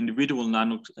single individual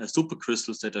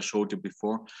supercrystals that I showed you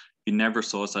before, we never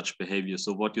saw such behavior.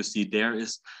 So what you see there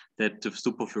is that the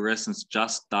superfluorescence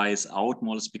just dies out,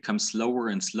 more or less becomes slower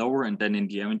and slower, and then in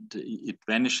the end it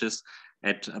vanishes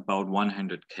at about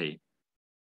 100 K.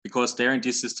 Because there in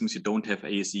these systems, you don't have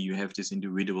ASE, you have these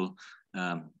individual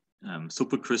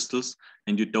supercrystals,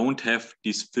 and you don't have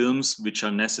these films which are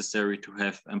necessary to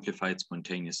have amplified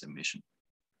spontaneous emission,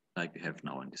 like we have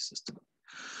now in this system.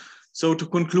 So to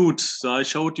conclude, so I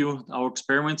showed you our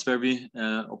experiments where we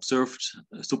observed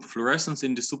superfluorescence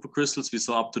in the supercrystals. We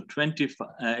saw up to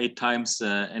 28 times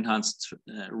enhanced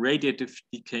radiative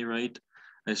decay rate.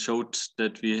 I showed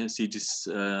that we see these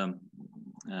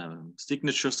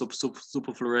signatures of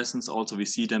superfluorescence. Also, we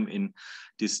see them in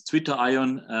these Twitter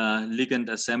ion ligand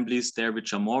assemblies there,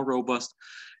 which are more robust,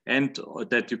 and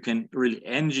that you can really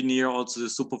engineer also the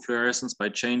superfluorescence by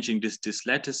changing these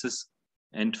lattices.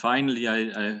 And finally,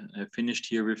 I finished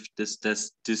here with this.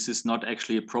 This is not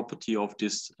actually a property of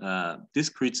this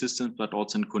discrete system, but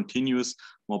also in continuous,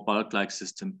 more bulk-like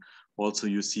system. Also,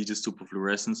 you see the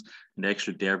superfluorescence, and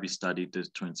actually there we studied the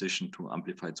transition to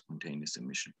amplified spontaneous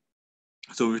emission.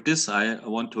 So with this, I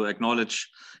want to acknowledge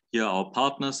here our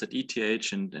partners at ETH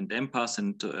and MPAS,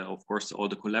 and of course all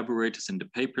the collaborators in the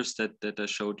papers that I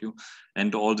showed you,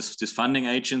 and all these funding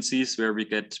agencies where we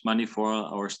get money for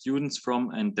our students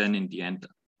from. And then in the end,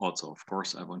 also, of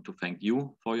course, I want to thank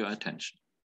you for your attention.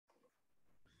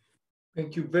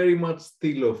 Thank you very much,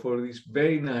 Thilo, for this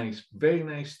very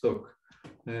nice talk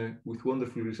with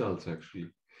wonderful results, actually.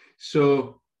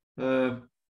 So,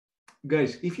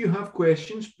 guys, if you have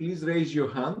questions, please raise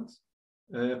your hand,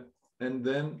 and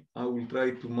then I will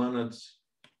try to manage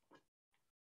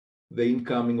the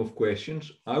incoming of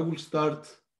questions. I will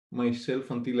start myself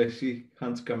until I see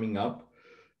hands coming up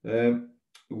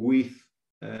with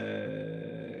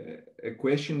a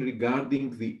question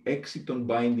regarding the exciton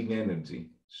binding energy.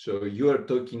 So you are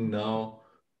talking now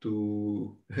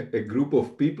to a group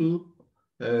of people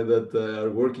that are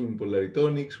working in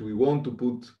polaritonics. We want to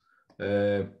put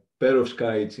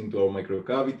perovskites into our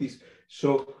microcavities.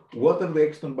 So what are the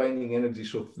exciton binding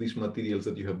energies of these materials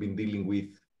that you have been dealing with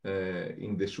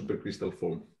in the supercrystal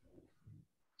form?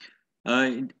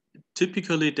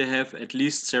 Typically, they have at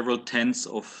least several tens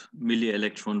of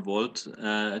milli-electron volt.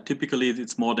 Typically,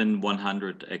 it's more than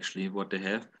 100 actually what they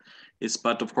have.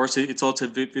 But of course, it's also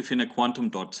within a quantum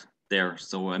dot there.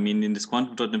 So I mean, in this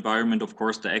quantum dot environment, of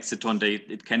course, the exciton,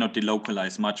 it cannot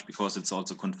delocalize much because it's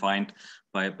also confined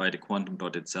by the quantum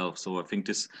dot itself. So I think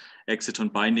this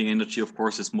exciton binding energy, of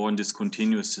course, is more in this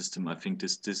continuous system. I think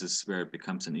this is where it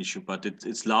becomes an issue, but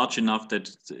it's large enough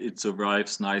that it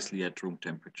survives nicely at room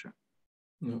temperature.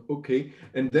 Okay,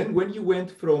 and then when you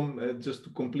went from, just to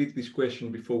complete this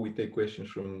question before we take questions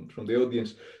from the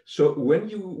audience, so when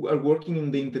you are working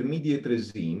in the intermediate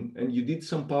regime and you did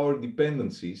some power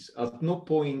dependencies, at no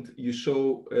point you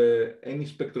saw any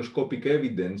spectroscopic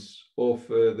evidence of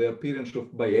the appearance of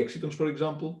biexcitons, for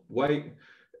example? Why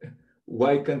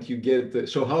why can't you get,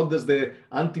 so how does the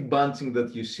anti-bunching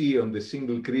that you see on the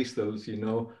single crystals, you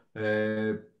know,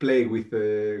 play with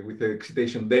the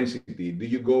excitation density? Do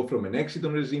you go from an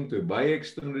exciton regime to a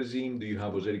bi-exciton regime? Do you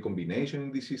have Ozeri combination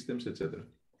in these systems, etc.?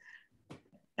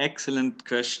 Excellent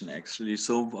question, actually.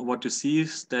 So what you see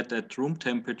is that at room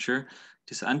temperature,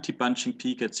 this anti-bunching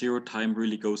peak at 0 time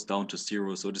really goes down to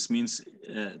 0. So this means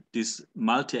these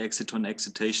multi-exciton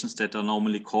excitations that are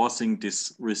normally causing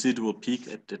this residual peak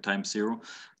at the time 0,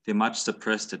 they're much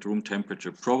suppressed at room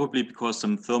temperature, probably because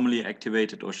some thermally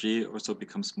activated Auger also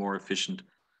becomes more efficient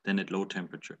than at low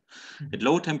temperature. Mm-hmm. At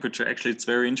low temperature, actually, it's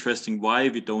very interesting why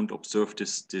we don't observe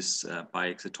this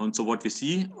bi-exciton. So what we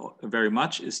see very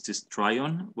much is this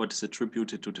tryon, what is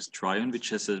attributed to this tryon,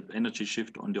 which has an energy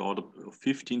shift on the order of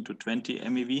 15 to 20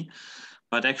 MeV.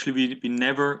 But actually, we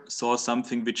never saw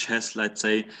something which has, let's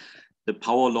say, the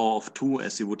power law of 2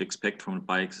 as you would expect from a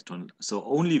bi-exciton. So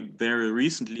only very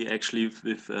recently, actually,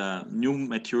 with new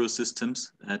material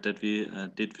systems that we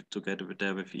did together with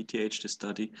ETH, the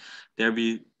study, there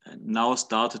we now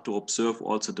started to observe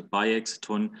also the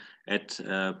bi-exciton at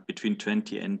between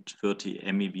 20 and 30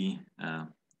 MeV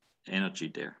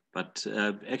energy there. But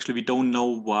actually, we don't know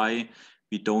why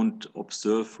we don't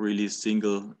observe really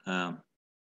single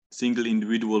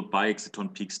individual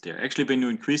bi-exciton peaks there. Actually, when you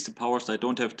increase the powers, I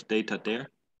don't have the data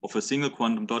there, of a single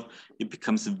quantum dot, it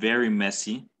becomes very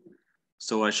messy.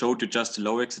 So I showed you just a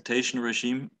low excitation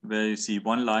regime where you see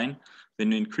one line.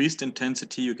 When you increase the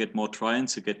intensity, you get more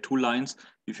tryons, you get 2 lines.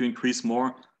 If you increase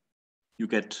more, you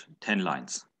get 10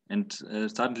 lines. And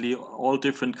suddenly all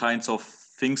different kinds of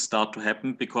things start to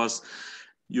happen because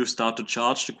you start to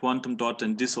charge the quantum dot,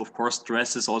 and this of course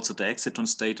stresses also the exciton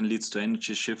state and leads to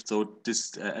energy shift. So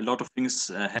this a lot of things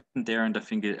happen there, and I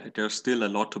think there's still a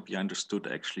lot to be understood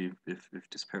actually with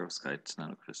this perovskite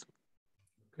nanocrystal.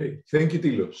 Okay, thank you,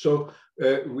 Thilo. So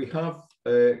we have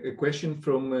a question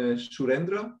from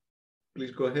Surendra.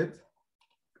 Please go ahead.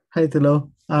 Hi,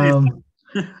 Thilo.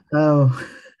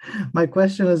 My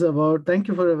question is about, thank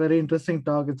you for a very interesting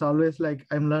talk. It's always like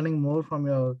I'm learning more from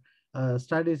your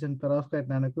studies in perovskite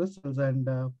nanocrystals.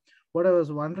 And what I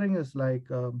was wondering is like,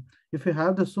 if you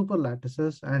have the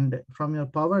superlattices and from your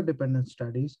power dependent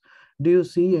studies, do you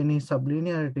see any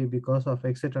sublinearity because of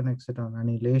exciton-exciton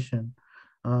annihilation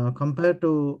compared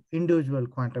to individual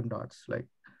quantum dots, like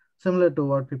similar to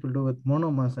what people do with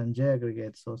monomers and J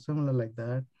aggregates? So similar like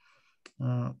that.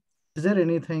 Is there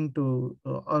anything to,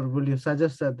 or will you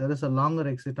suggest that there is a longer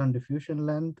exciton diffusion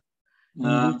length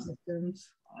in these systems?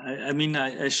 I mean,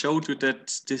 I showed you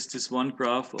that this one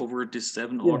graph over this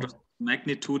 7 orders of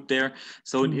magnitude there.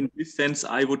 So in this sense,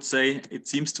 I would say it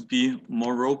seems to be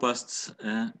more robust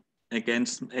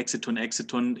against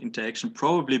exciton-exciton interaction,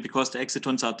 probably because the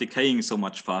excitons are decaying so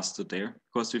much faster there.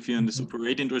 Because if you're in the super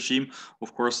radiant regime,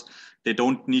 of course, they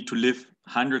don't need to live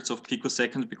hundreds of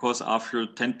picoseconds, because after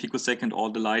 10 picosecond, all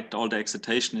the light, all the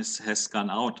excitation has gone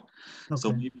out. Okay.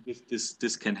 So maybe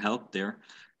this can help there.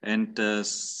 And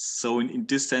so in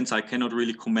this sense, I cannot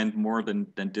really comment more than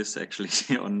this actually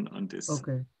on this.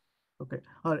 Okay. Okay.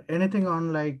 Or anything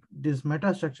on like these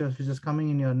metastructures, which is coming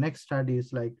in your next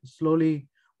studies, like slowly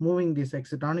moving these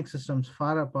excitonic systems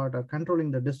far apart or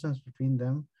controlling the distance between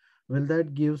them, will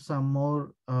that give some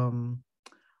more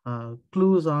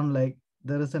clues on like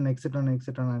there is an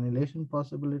exciton-exciton annihilation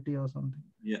possibility or something?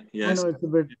 Yeah, yes. I know it's a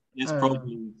bit... Yes,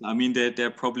 probably. I mean, there are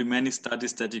probably many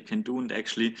studies that you can do, and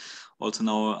actually also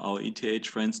now our ETH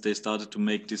friends, they started to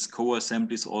make these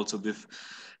co-assemblies also with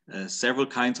several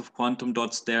kinds of quantum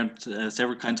dots there, and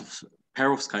several kinds of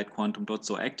perovskite quantum dots,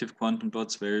 so active quantum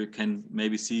dots, where you can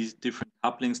maybe see different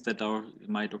couplings that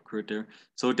might occur there.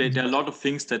 So there are a lot of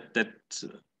things that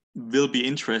will be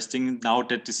interesting now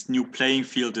that this new playing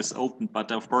field is open,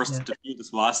 but of course the field is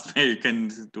vast where you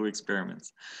can do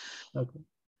experiments. Okay.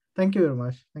 Thank you very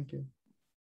much. Thank you.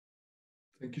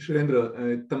 Thank you,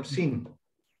 Surendra. Tamsin.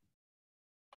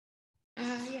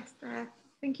 Yes,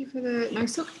 thank you for the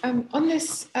nice talk. On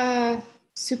this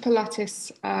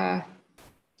superlattice, I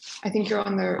think you're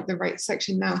on the right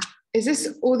section now. Is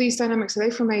this, all these dynamics, are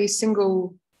they from a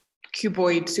single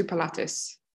cuboid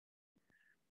superlattice?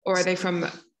 Or are they from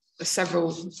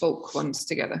several bulk ones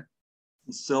together?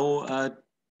 So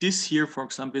this here, for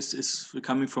example, is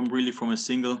coming from a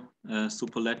single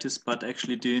superlattice, but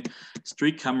actually the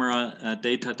streak camera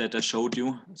data that I showed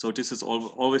you, so this is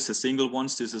always a single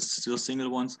ones, this is still single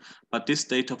ones, but this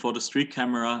data for the streak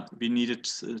camera, we needed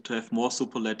to have more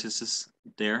superlattices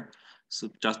there. So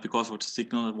just because of the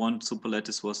signal, one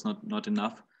superlattice was not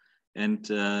enough, and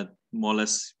more or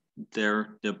less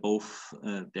they're both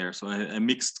there. So a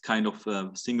mixed kind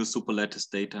of single superlattice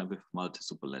data with multi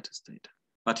superlattice data.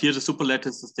 But here the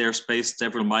superlattices, they're spaced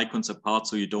several microns apart,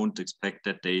 so you don't expect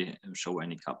that they show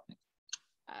any coupling.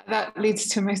 That leads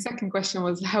to my second question,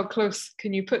 was how close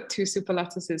can you put two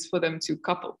superlattices for them to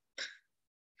couple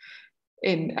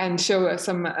in and show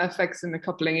some effects in the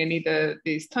coupling in either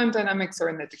these time dynamics or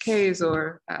in the decays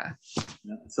or...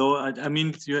 So, I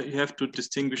mean, you have to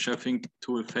distinguish, I think,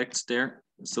 two effects there.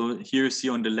 So here you see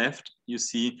on the left, you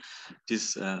see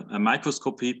this a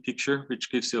microscopy picture,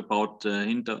 which gives you about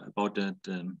the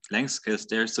length scales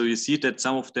there. So you see that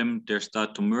some of them, they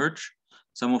start to merge.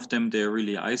 Some of them, they're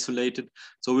really isolated.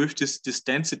 So with this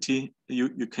density,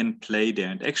 you can play there.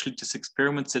 And actually, these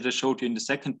experiments that I showed you in the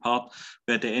second part,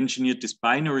 where they engineered this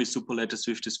binary superlattice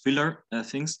with these filler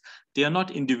things, they are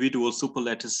not individual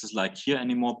superlattices like here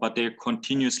anymore, but they're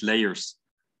continuous layers.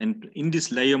 And in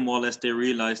this layer, more or less, they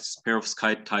realized this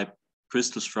perovskite type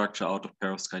crystal structure out of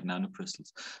perovskite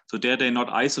nanocrystals. So there they're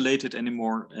not isolated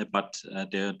anymore, but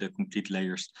they're complete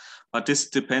layers. But this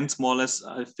depends more or less,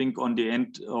 I think, on the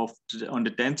end of on the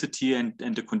density and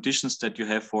the conditions that you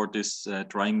have for this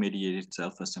drying-mediated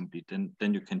self-assembly.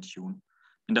 Then you can tune.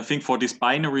 And I think for these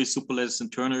binary superlattices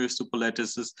and ternary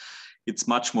superlattices, it's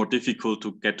much more difficult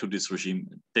to get to this regime.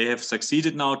 They have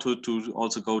succeeded now to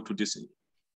also go to this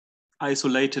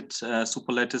isolated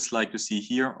superlattice like you see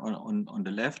here on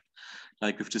the left,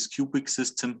 like with this cubic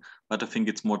system, but I think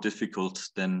it's more difficult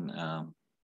than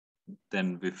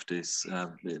with this,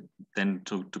 than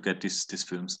to get these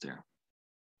films there.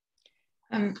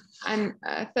 And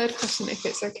a third question, if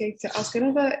it's okay to ask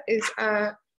another, is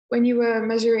when you were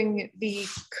measuring the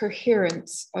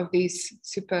coherence of these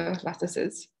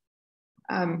superlattices,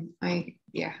 I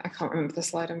can't remember the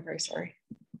slide, I'm very sorry.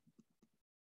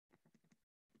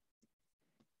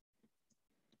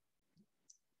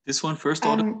 This one first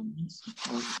order?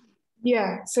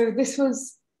 Yeah, so this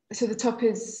was, so the top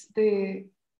is the,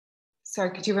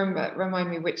 sorry, could you remind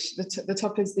me which, the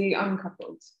top is the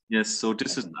uncoupled? Yes, so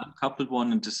this is the uncoupled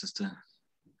one and this is the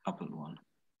coupled one.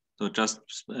 So just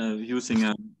using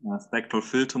a spectral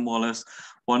filter more or less,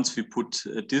 once we put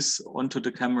this onto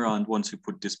the camera and once we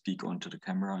put this peak onto the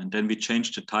camera, and then we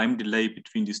change the time delay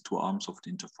between these two arms of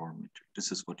the interferometer.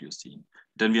 This is what you're seeing.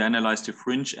 Then we analyze the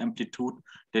fringe amplitude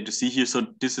that you see here. So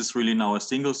this is really now a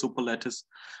single superlattice.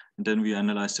 And then we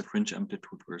analyze the fringe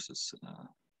amplitude versus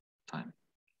time.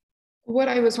 What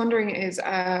I was wondering is,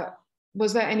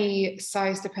 was there any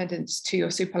size dependence to your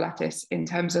superlattice in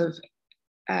terms of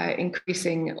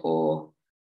increasing or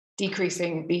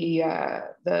decreasing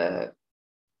the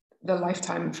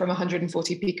lifetime from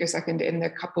 140 picosecond in the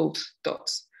coupled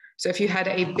dots? So if you had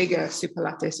a bigger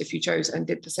superlattice, if you chose and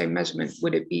did the same measurement,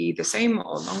 would it be the same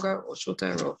or longer or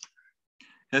shorter? Or?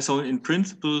 Yeah, so in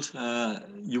principle,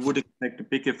 you would expect a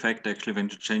big effect actually when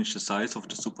you change the size of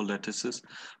the superlattices.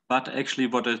 But actually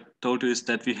what I told you is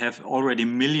that we have already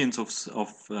millions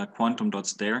of quantum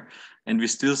dots there, and we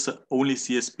still only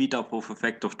see a speed up of a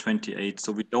factor of 28.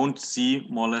 So we don't see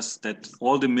more or less that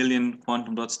all the million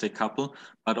quantum dots they couple,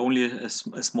 but only a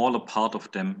smaller part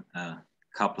of them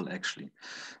couple actually.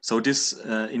 So this,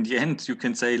 in the end, you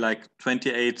can say like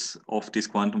 28 of these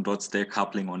quantum dots, they're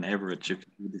coupling on average if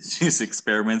you do these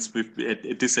experiments with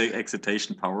this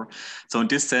excitation power. So in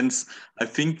this sense, I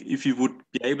think if you would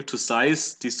be able to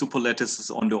size these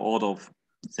superlattices on the order of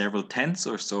several tens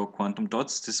or so quantum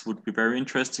dots, this would be very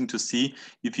interesting to see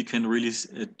if you can really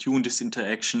tune this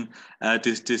interaction,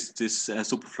 this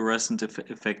superfluorescent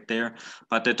effect there.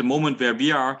 But at the moment where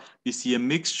we are, we see a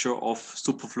mixture of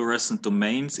superfluorescent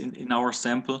domains in our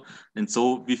sample. And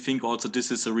so we think also this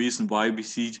is a reason why we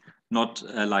see not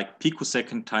like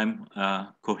picosecond time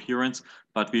coherence,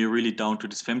 but we're really down to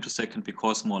this femtosecond,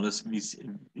 because more or less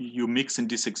you mix in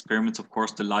these experiments, of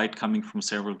course, the light coming from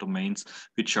several domains,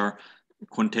 which are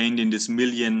contained in this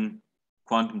million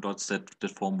quantum dots that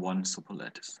form one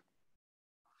superlattice.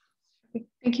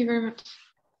 Thank you very much.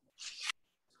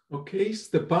 Okay,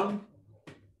 Stepan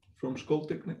from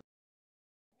Skoltechnic.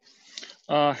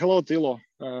 Hello, Thilo.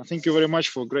 Thank you very much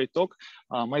for a great talk.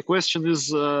 My question is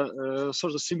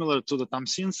sort of similar to the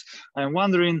Tamsin's. I'm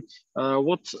wondering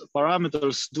what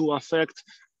parameters do affect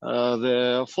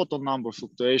the photon number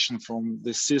fluctuation from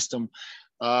this system.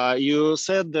 You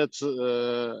said that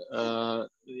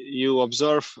you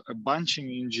observe a bunching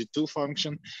in G2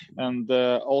 function, and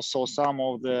also some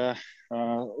of the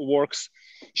works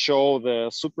show the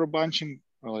super bunching,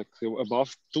 like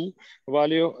above 2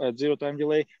 value at 0 time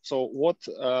delay. So what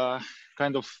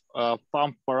kind of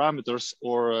pump parameters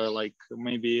or like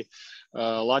maybe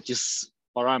lattice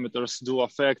parameters do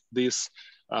affect this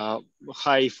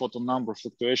high photon number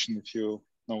fluctuation, if you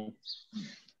know?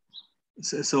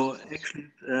 So actually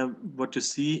what you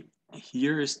see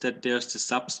here is that there's the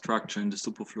substructure in the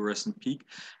superfluorescent peak.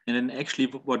 And then actually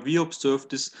what we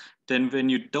observed is then when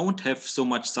you don't have so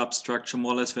much substructure,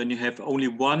 more or less when you have only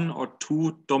one or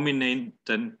two dominant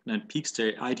peaks,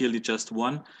 they're ideally just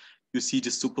one, you see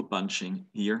the super bunching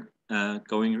here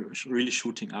really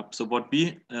shooting up. So what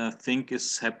we think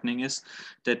is happening is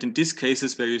that in these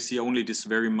cases where you see only this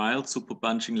very mild super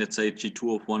bunching, let's say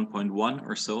G2 of 1.1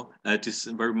 or so, this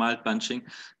very mild bunching,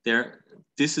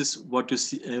 this is what you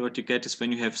see. What you get is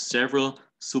when you have several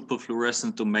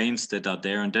superfluorescent domains that are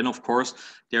there, and then of course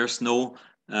there's no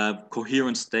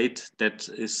coherent state that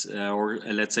is, or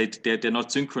let's say they're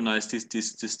not synchronized.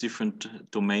 These different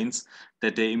domains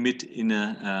that they emit in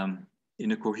a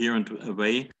coherent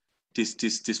way.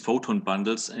 These photon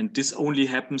bundles, and this only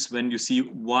happens when you see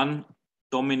one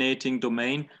dominating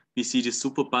domain. We see the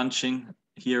super bunching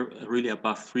here really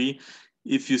above 3.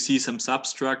 If you see some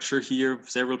substructure here,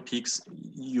 several peaks,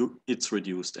 it's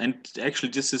reduced. And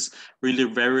actually this is really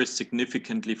very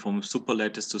significantly from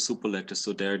superlattice to superlattice.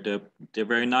 So they're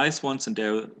very nice ones, and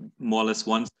they're more or less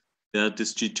ones where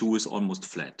this G2 is almost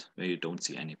flat, where you don't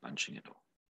see any bunching at all.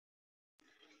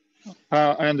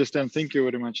 I understand. Thank you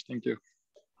very much. Thank you.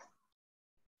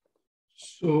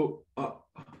 So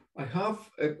I have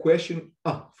a question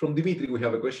from Dimitri. We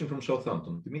have a question from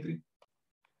Southampton. Dimitri.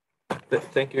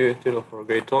 Thank you, Thilo, for a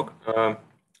great talk.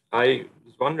 I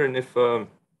was wondering if,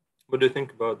 what do you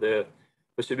think about the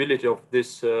possibility of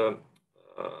this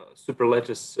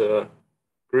superlattice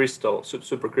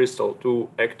supercrystal to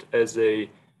act as a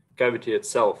cavity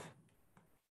itself?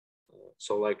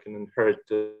 So like an inherent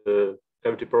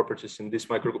cavity properties in this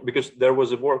because there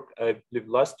was a work I believe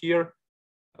last year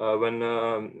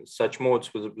when such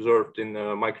modes was observed in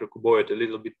microcuboid, a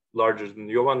little bit larger than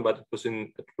your one, but it was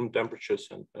at room temperatures,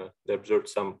 and they observed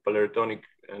some polaritonic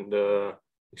and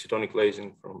excitonic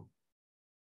lasing from.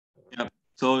 Yeah.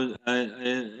 So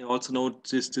I also know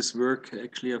this work.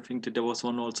 Actually, I think that there was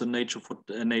one also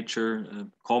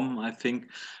Nature.com, I think,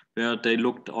 where they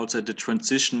looked also at the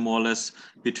transition more or less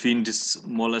between this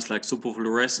more or less like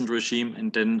superfluorescent regime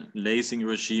and then lasing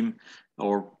regime,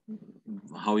 or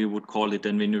how you would call it,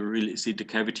 and when you really see the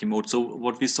cavity mode. So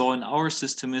what we saw in our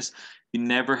system is we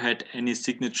never had any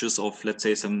signatures of, let's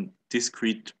say, some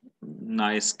discrete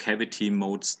nice cavity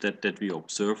modes that we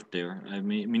observed there. I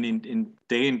mean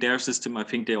in their system, I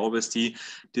think they always see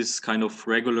this kind of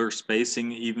regular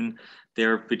spacing even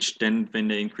there, which then when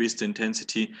they increase the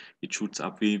intensity, it shoots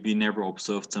up. We never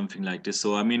observed something like this.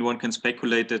 So I mean, one can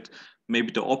speculate that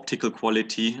maybe the optical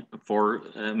quality for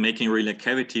making really a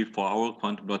cavity for our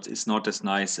quantum dots is not as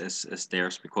nice as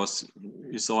theirs, because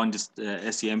you saw in this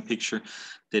SEM picture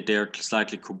that they're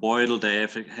slightly cuboidal. They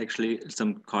have actually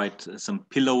some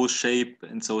pillow shape,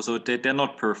 and so they're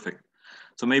not perfect.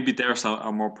 So maybe theirs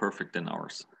are more perfect than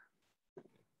ours.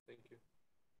 Thank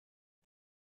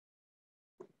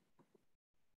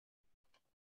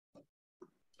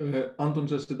you. Anton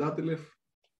Zasedatilev.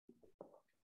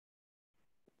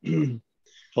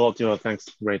 Hello, Thilo. Thanks.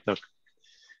 Great talk.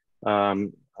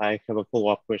 I have a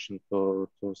follow-up question to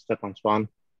Stefan's one.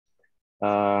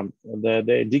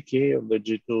 The decay of the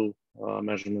G2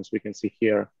 measurements we can see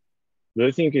here, do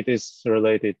you think it is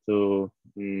related to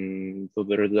the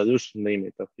resolution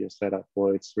limit of your setup,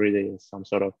 or it's really some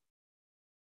sort of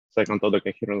second order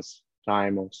coherence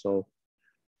time or so?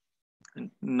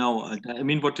 No, I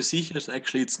mean, what you see here is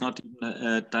actually, it's not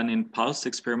even done in pulse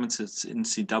experiments, it's in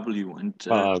CW. And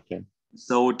okay.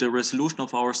 So the resolution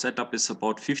of our setup is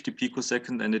about 50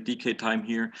 picosecond, and the decay time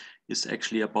here is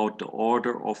actually about the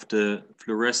order of the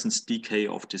fluorescence decay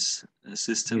of this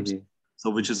systems. Mm-hmm. So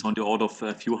which is on the order of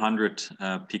a few hundred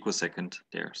picosecond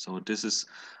there. So this is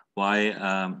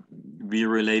why we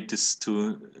relate this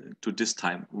to this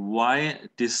time. Why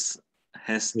this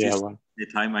has this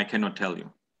time, I cannot tell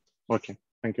you. Okay,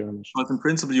 thank you very much. But in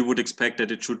principle, you would expect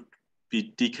that it should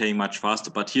be decaying much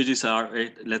faster. But here, these are,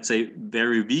 let's say,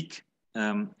 very weak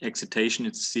excitation.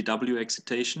 It's CW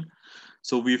excitation.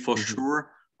 So we for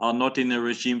sure are not in a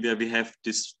regime where we have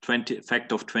this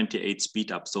factor of 28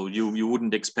 speed up. So you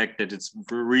wouldn't expect that it's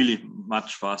really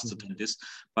much faster than this.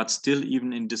 But still,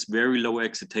 even in this very low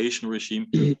excitation regime,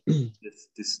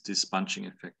 this bunching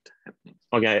effect happening.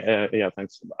 Okay, yeah,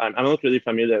 thanks. I'm not really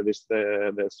familiar with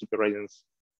the super radiance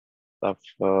stuff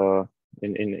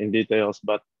in details,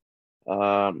 but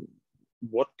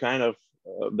what kind of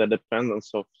the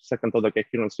dependence of second order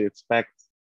coherence you expect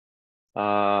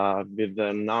with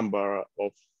the number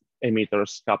of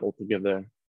emitters coupled together?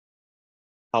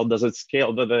 How does it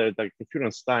scale the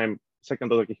coherence time,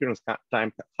 second order coherence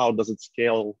time? How does it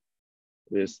scale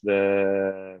with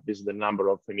the number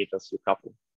of emitters you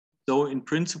couple? So in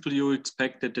principle, you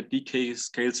expect that the decay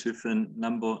scales with a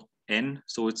number n.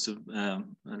 So it's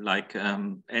like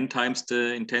n times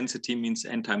the intensity means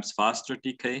n times faster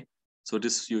decay. So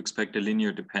this you expect a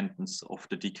linear dependence of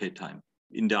the decay time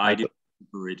in the ideal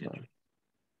radiant.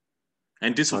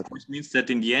 And this of course means that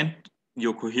in the end,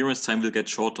 your coherence time will get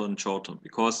shorter and shorter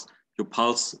because your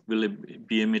pulse will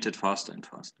be emitted faster and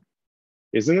faster.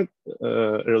 Isn't it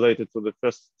related to the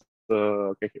first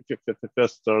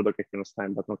order coherence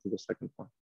time, but not to the second one?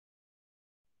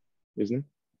 Isn't it?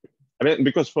 I mean,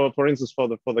 because for instance, for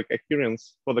the coherent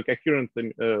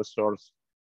source,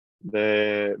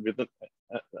 with the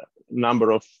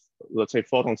number of, let's say,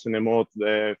 photons in a mode,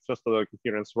 the first order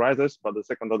coherence rises, but the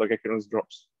second order coherence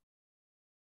drops.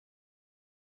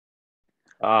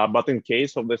 But in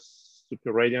case of the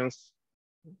superradiance,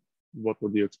 what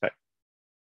would you expect?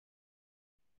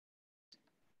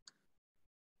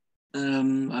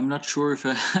 I'm not sure if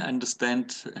I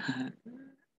understand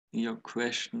your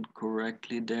question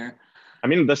correctly there. I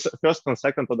mean, the first and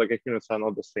second order coherence are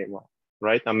not the same,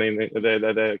 right? I mean,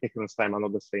 the coherence time are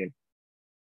not the same.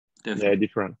 Definitely. They're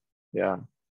different, yeah.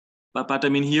 But I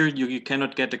mean, here you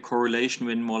cannot get a correlation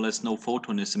when more or less no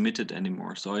photon is emitted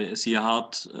anymore. So I see a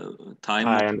hard time.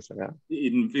 I understand,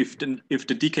 yeah. If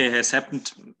the decay has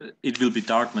happened, it will be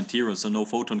dark material, so no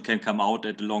photon can come out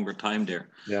at a longer time there.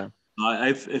 Yeah.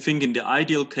 I think in the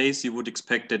ideal case, you would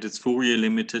expect that it's Fourier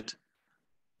limited.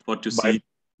 What you see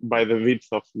by the width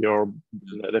of your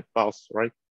the pulse,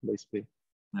 right? Basically.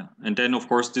 Yeah, and then of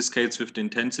course this scales with the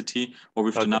intensity or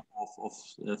with the number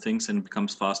of things, and it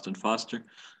becomes faster and faster.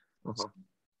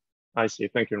 I see.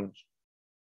 Thank you very much.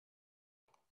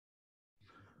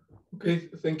 Okay,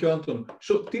 thank you, Anton.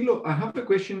 So Thilo, I have a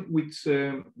question which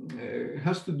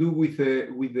has to do with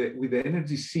the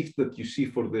energy shift that you see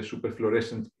for the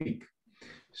superfluorescent peak.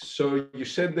 So you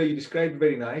said that you described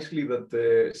very nicely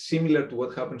that similar to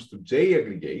what happens to J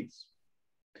aggregates,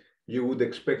 you would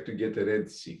expect to get a red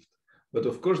shift. But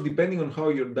of course, depending on how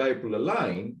your dipole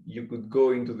align, you could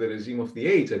go into the regime of the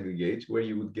H aggregates where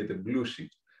you would get a blue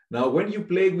shift. Now, when you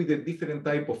play with a different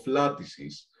type of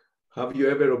lattices, have you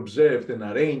ever observed an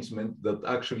arrangement that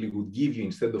actually would give you,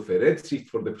 instead of a red shift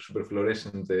for the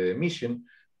superfluorescent emission,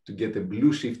 to get a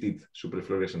blue shifted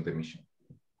superfluorescent emission?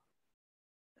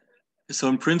 So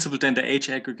in principle, then the H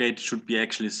aggregate should be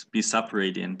actually be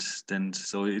subradiant, then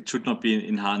so it should not be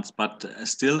enhanced. But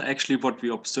still, actually, what we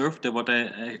observed, but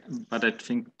I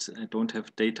think I don't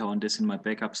have data on this in my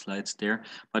backup slides there,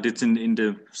 but it's in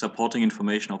the supporting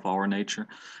information of our nature,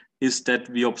 is that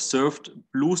we observed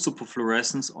blue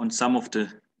superfluorescence on some of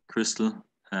the crystal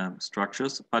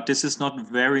structures, but this is not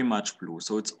very much blue.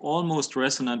 So it's almost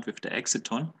resonant with the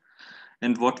exciton.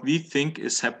 And what we think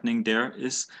is happening there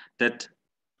is that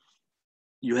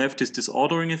you have this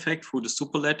disordering effect through the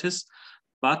superlattice,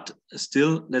 but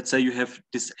still, let's say you have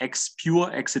this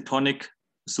pure excitonic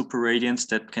superradiance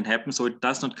that can happen. So it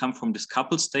does not come from this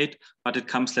coupled state, but it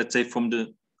comes, let's say, from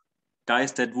the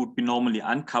guys that would be normally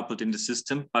uncoupled in the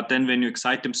system. But then when you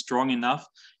excite them strong enough,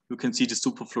 you can see the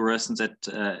superfluorescence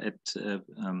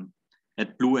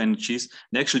at blue energies.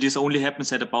 And actually, this only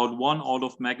happens at about 1 order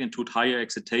of magnitude higher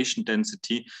excitation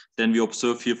density than we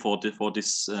observe here for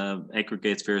this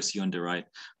aggregates where you see on the right.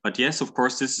 But yes, of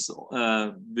course, this is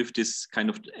with this kind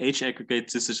of H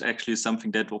aggregates, this is actually something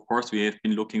that, of course, we have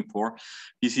been looking for.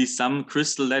 We see some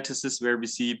crystal lattices where we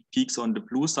see peaks on the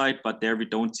blue side, but there we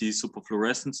don't see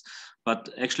superfluorescence. But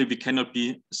actually, we cannot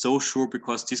be so sure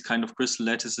because these kind of crystal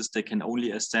lattices, they can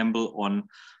only assemble on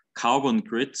carbon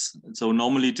grids. So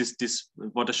normally this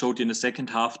what I showed you in the second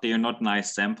half, they are not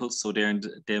nice samples. So they're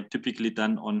typically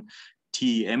done on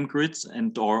TEM grids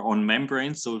or on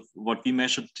membranes. So what we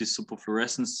measured, this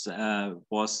superfluorescence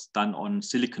was done on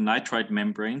silicon nitride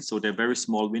membranes. So they're very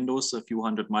small windows, a few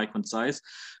hundred micron size,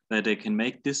 where they can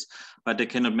make this, but they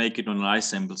cannot make it on light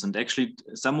samples. And actually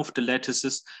some of the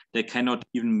lattices, they cannot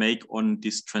even make on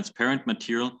this transparent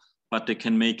material, but they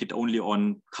can make it only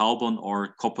on carbon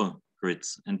or copper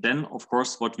grids. And then, of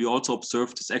course, what we also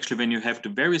observed is actually when you have the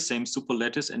very same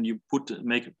superlattice and you put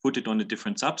it on a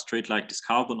different substrate like this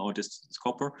carbon or this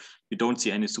copper, you don't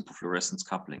see any superfluorescence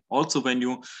coupling. Also, when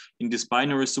you, in these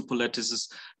binary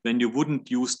superlattices, when you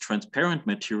wouldn't use transparent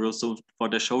material, so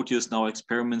what I showed you is now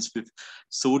experiments with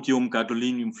sodium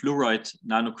gadolinium fluoride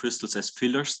nanocrystals as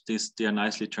fillers. They are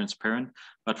nicely transparent.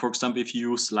 But for example, if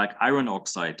you use like iron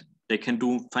oxide, they can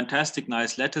do fantastic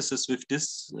nice lattices with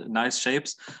this nice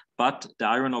shapes, but the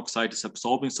iron oxide is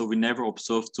absorbing, so we never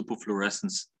observed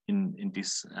superfluorescence in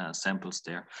these samples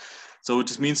there. So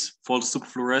this means for the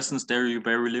superfluorescence there, you're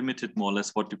very limited more or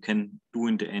less what you can do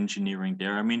in the engineering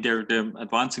there. I mean, they're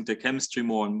advancing the chemistry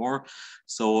more and more.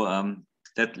 So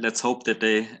let's hope that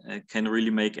they can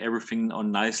really make everything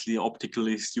on nicely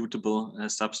optically suitable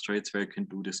substrates where you can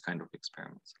do this kind of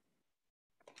experiments.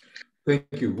 Thank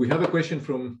you. We have a question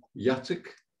from Jacek.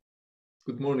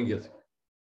 Good morning, Jacek.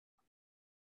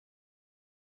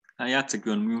 Jacek,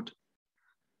 you're on mute.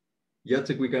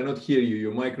 Jacek, we cannot hear you.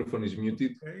 Your microphone is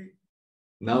muted. Okay.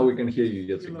 Now we can hear you,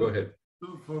 Jacek. Go ahead.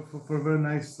 For a very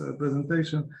nice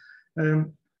presentation.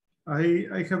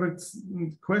 I have a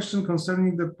question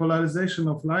concerning the polarization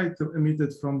of light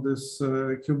emitted from this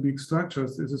cubic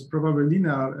structures. This is probably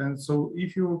linear, and so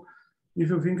if you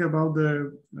think about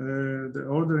the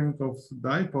ordering of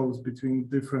dipoles between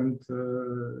different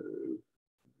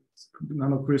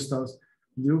nanocrystals,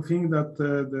 do you think that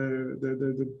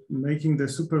the making the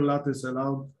superlattice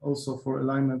allowed also for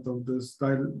alignment of this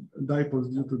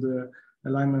dipoles due to the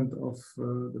alignment of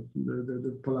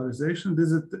the polarization?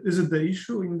 Is it the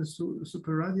issue in the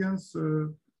superradiance?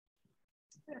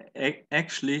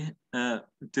 Actually,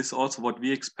 this is also what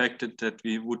we expected, that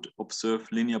we would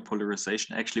observe linear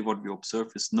polarization. Actually, what we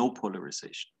observe is no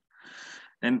polarization.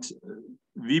 And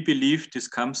we believe this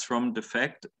comes from the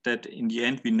fact that in the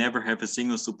end, we never have a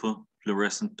single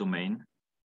superfluorescent domain.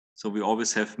 So we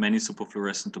always have many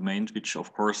superfluorescent domains, which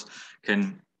of course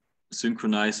can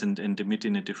synchronize and emit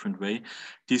in a different way.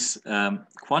 These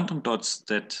quantum dots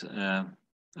that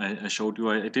I showed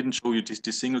you, I didn't show you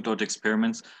these single dot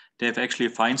experiments. They have actually a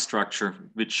fine structure,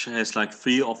 which has like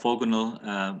 3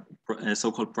 orthogonal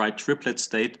so-called bright triplet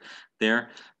state there,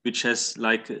 which has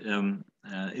like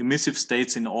emissive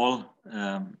states in all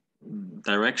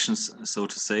directions, so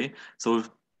to say. So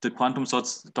the quantum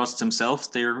dots themselves,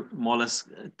 they're more or less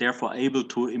therefore able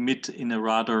to emit in a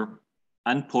rather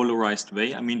unpolarized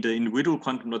way. I mean, the individual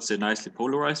quantum dots, they're nicely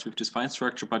polarized with this fine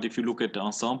structure, but if you look at the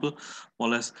ensemble, more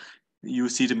or less, you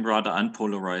see them rather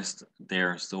unpolarized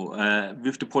there. So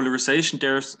with the polarization,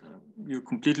 you're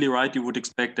completely right. You would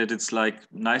expect that it's like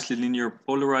nicely linear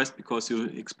polarized because you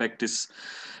expect this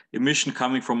emission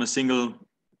coming from a single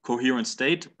coherent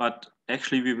state. But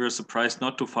actually, we were surprised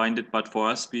not to find it. But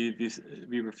for us, we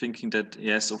were thinking that,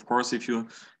 yes, of course, if you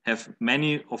have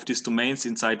many of these domains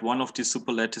inside one of these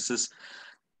superlattices,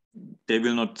 they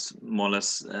will not more or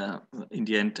less in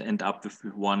the end up with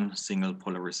one single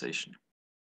polarization.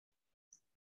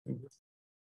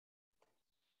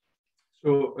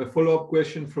 So a follow-up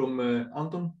question from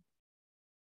Anton.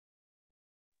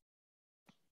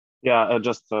 Yeah,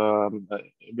 just a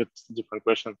bit different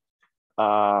question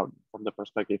from the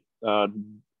perspective. Do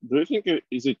you think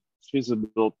is it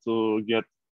feasible to get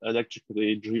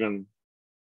electrically driven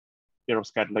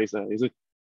perovskite laser? Is it?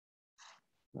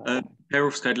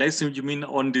 Perovskite laser, you mean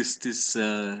on this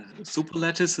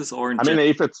superlattices, or in I mean,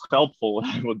 if it's helpful,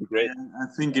 it would be great. I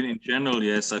think in general,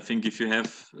 yes. I think if you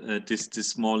have this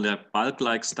smaller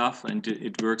bulk-like stuff and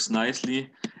it works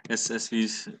nicely, as we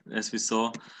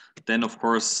saw, then of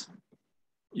course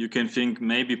you can think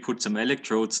maybe put some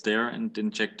electrodes there and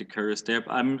inject the carriers there.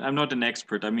 But I'm not an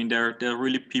expert. I mean, there are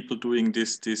really people doing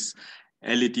this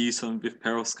LEDs with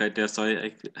perovskite there, so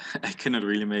I cannot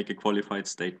really make a qualified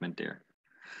statement there.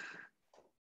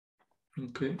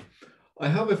 Okay. I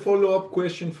have a follow-up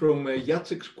question from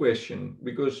Jacek's question,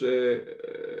 because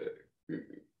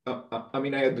I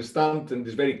mean, I understand, and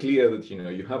it's very clear that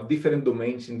you have different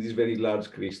domains in these very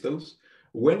large crystals.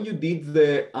 When you did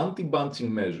the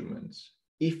anti-bunching measurements,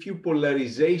 if you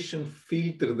polarization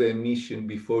filter the emission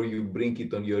before you bring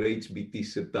it on your HBT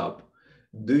setup,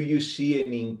 do you see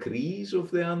an increase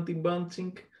of the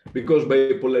anti-bunching? Because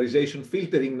by polarization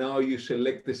filtering, now you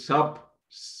select the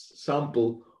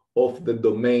sub-sample of the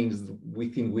domains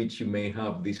within which you may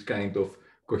have this kind of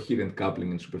coherent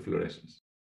coupling in superfluorescence.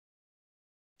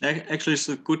 Actually, it's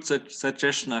a good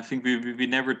suggestion. I think we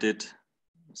never did.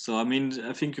 So, I mean,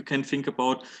 I think you can think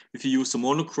about if you use a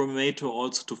monochromator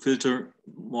also to filter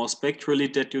more spectrally,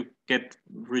 that you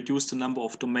reduce the number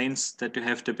of domains that you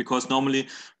have there. Because normally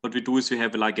what we do is we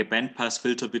have like a bandpass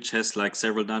filter, which has like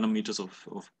several nanometers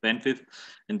of bandwidth.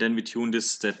 And then we tune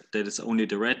this, that is only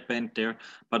the red band there.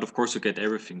 But of course you get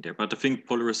everything there. But I think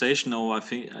polarization, no,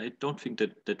 I don't think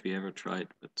that we ever tried,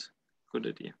 but good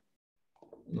idea.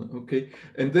 Okay.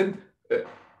 And then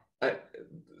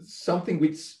something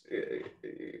which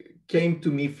came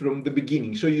to me from the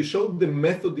beginning. So you showed the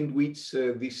method in which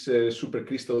these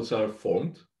supercrystals are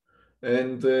formed.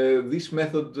 And this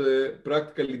method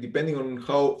practically, depending on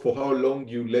for how long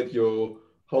you let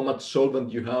how much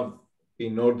solvent you have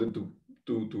in order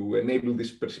to enable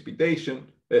this precipitation,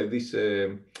 this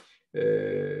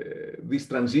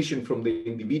transition from the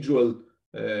individual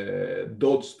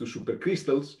dots to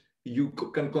supercrystals, you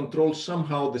can control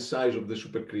somehow the size of the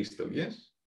supercrystal, yes?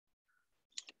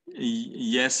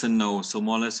 Yes and no. So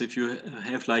more or less, if you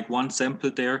have like one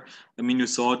sample there, I mean, you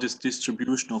saw this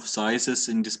distribution of sizes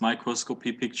in this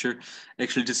microscopy picture.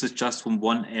 Actually, this is just from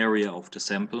one area of the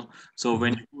sample. So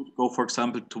when you go, for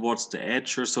example, towards the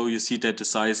edge or so, you see that the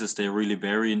sizes, they really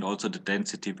vary, and also the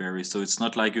density varies. So it's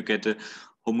not like you get a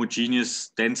homogeneous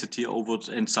density over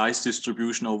and size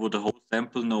distribution over the whole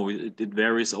sample. No, it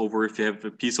varies over. If you have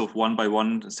a piece of 1 by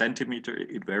 1 centimeter,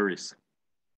 it varies.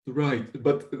 Right,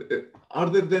 but are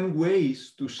there then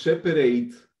ways to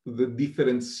separate the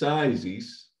different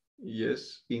sizes?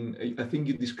 Yes, I think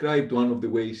you described one of the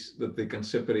ways that they can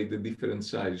separate the different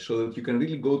sizes so that you can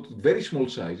really go to very small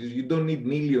sizes. You don't need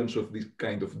millions of these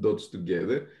kind of dots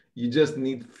together. You just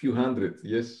need a few hundred,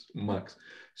 yes, max.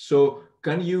 So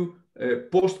can you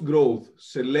post-growth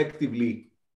selectively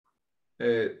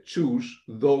choose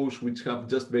those which have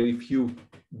just very few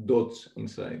dots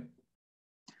inside?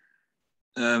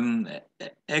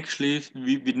 Actually,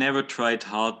 we never tried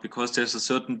hard because there's a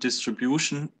certain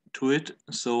distribution to it.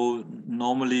 So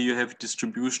normally you have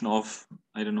distribution of,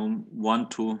 I don't know, 1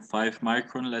 to 5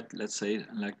 micron, let's say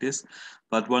like this,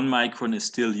 but 1 micron is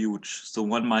still huge. So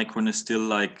 1 micron is still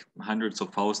like hundreds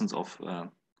of thousands of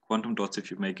quantum dots if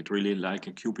you make it really like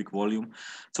a cubic volume.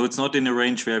 So it's not in a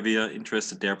range where we are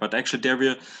interested there, but actually there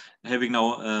we're having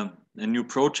now a new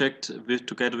project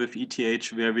together with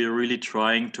ETH where we're really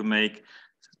trying to make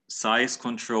size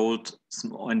controlled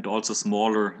and also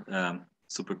smaller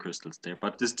supercrystals there.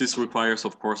 But this requires,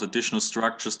 of course, additional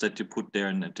structures that you put there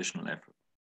in additional effort.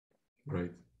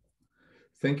 Right.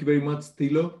 Thank you very much,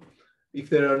 Thilo. If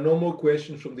there are no more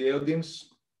questions from the audience,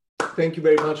 thank you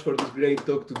very much for this great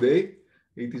talk today.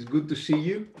 It is good to see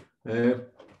you.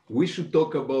 We should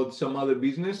talk about some other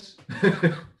business.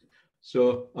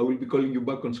 So I will be calling you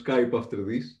back on Skype after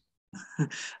this.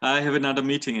 I have another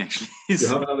meeting actually. You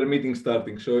have another meeting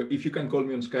starting. So if you can call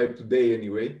me on Skype today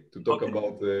anyway to talk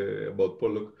about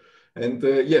Pollock. And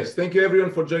yes, thank you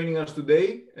everyone for joining us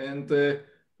today, and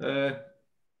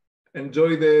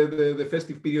enjoy the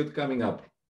festive period coming up.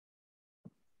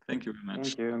 Thank you very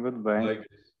much. Thank you. Goodbye. Bye.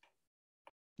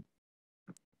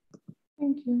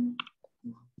 Thank you.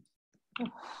 Oh.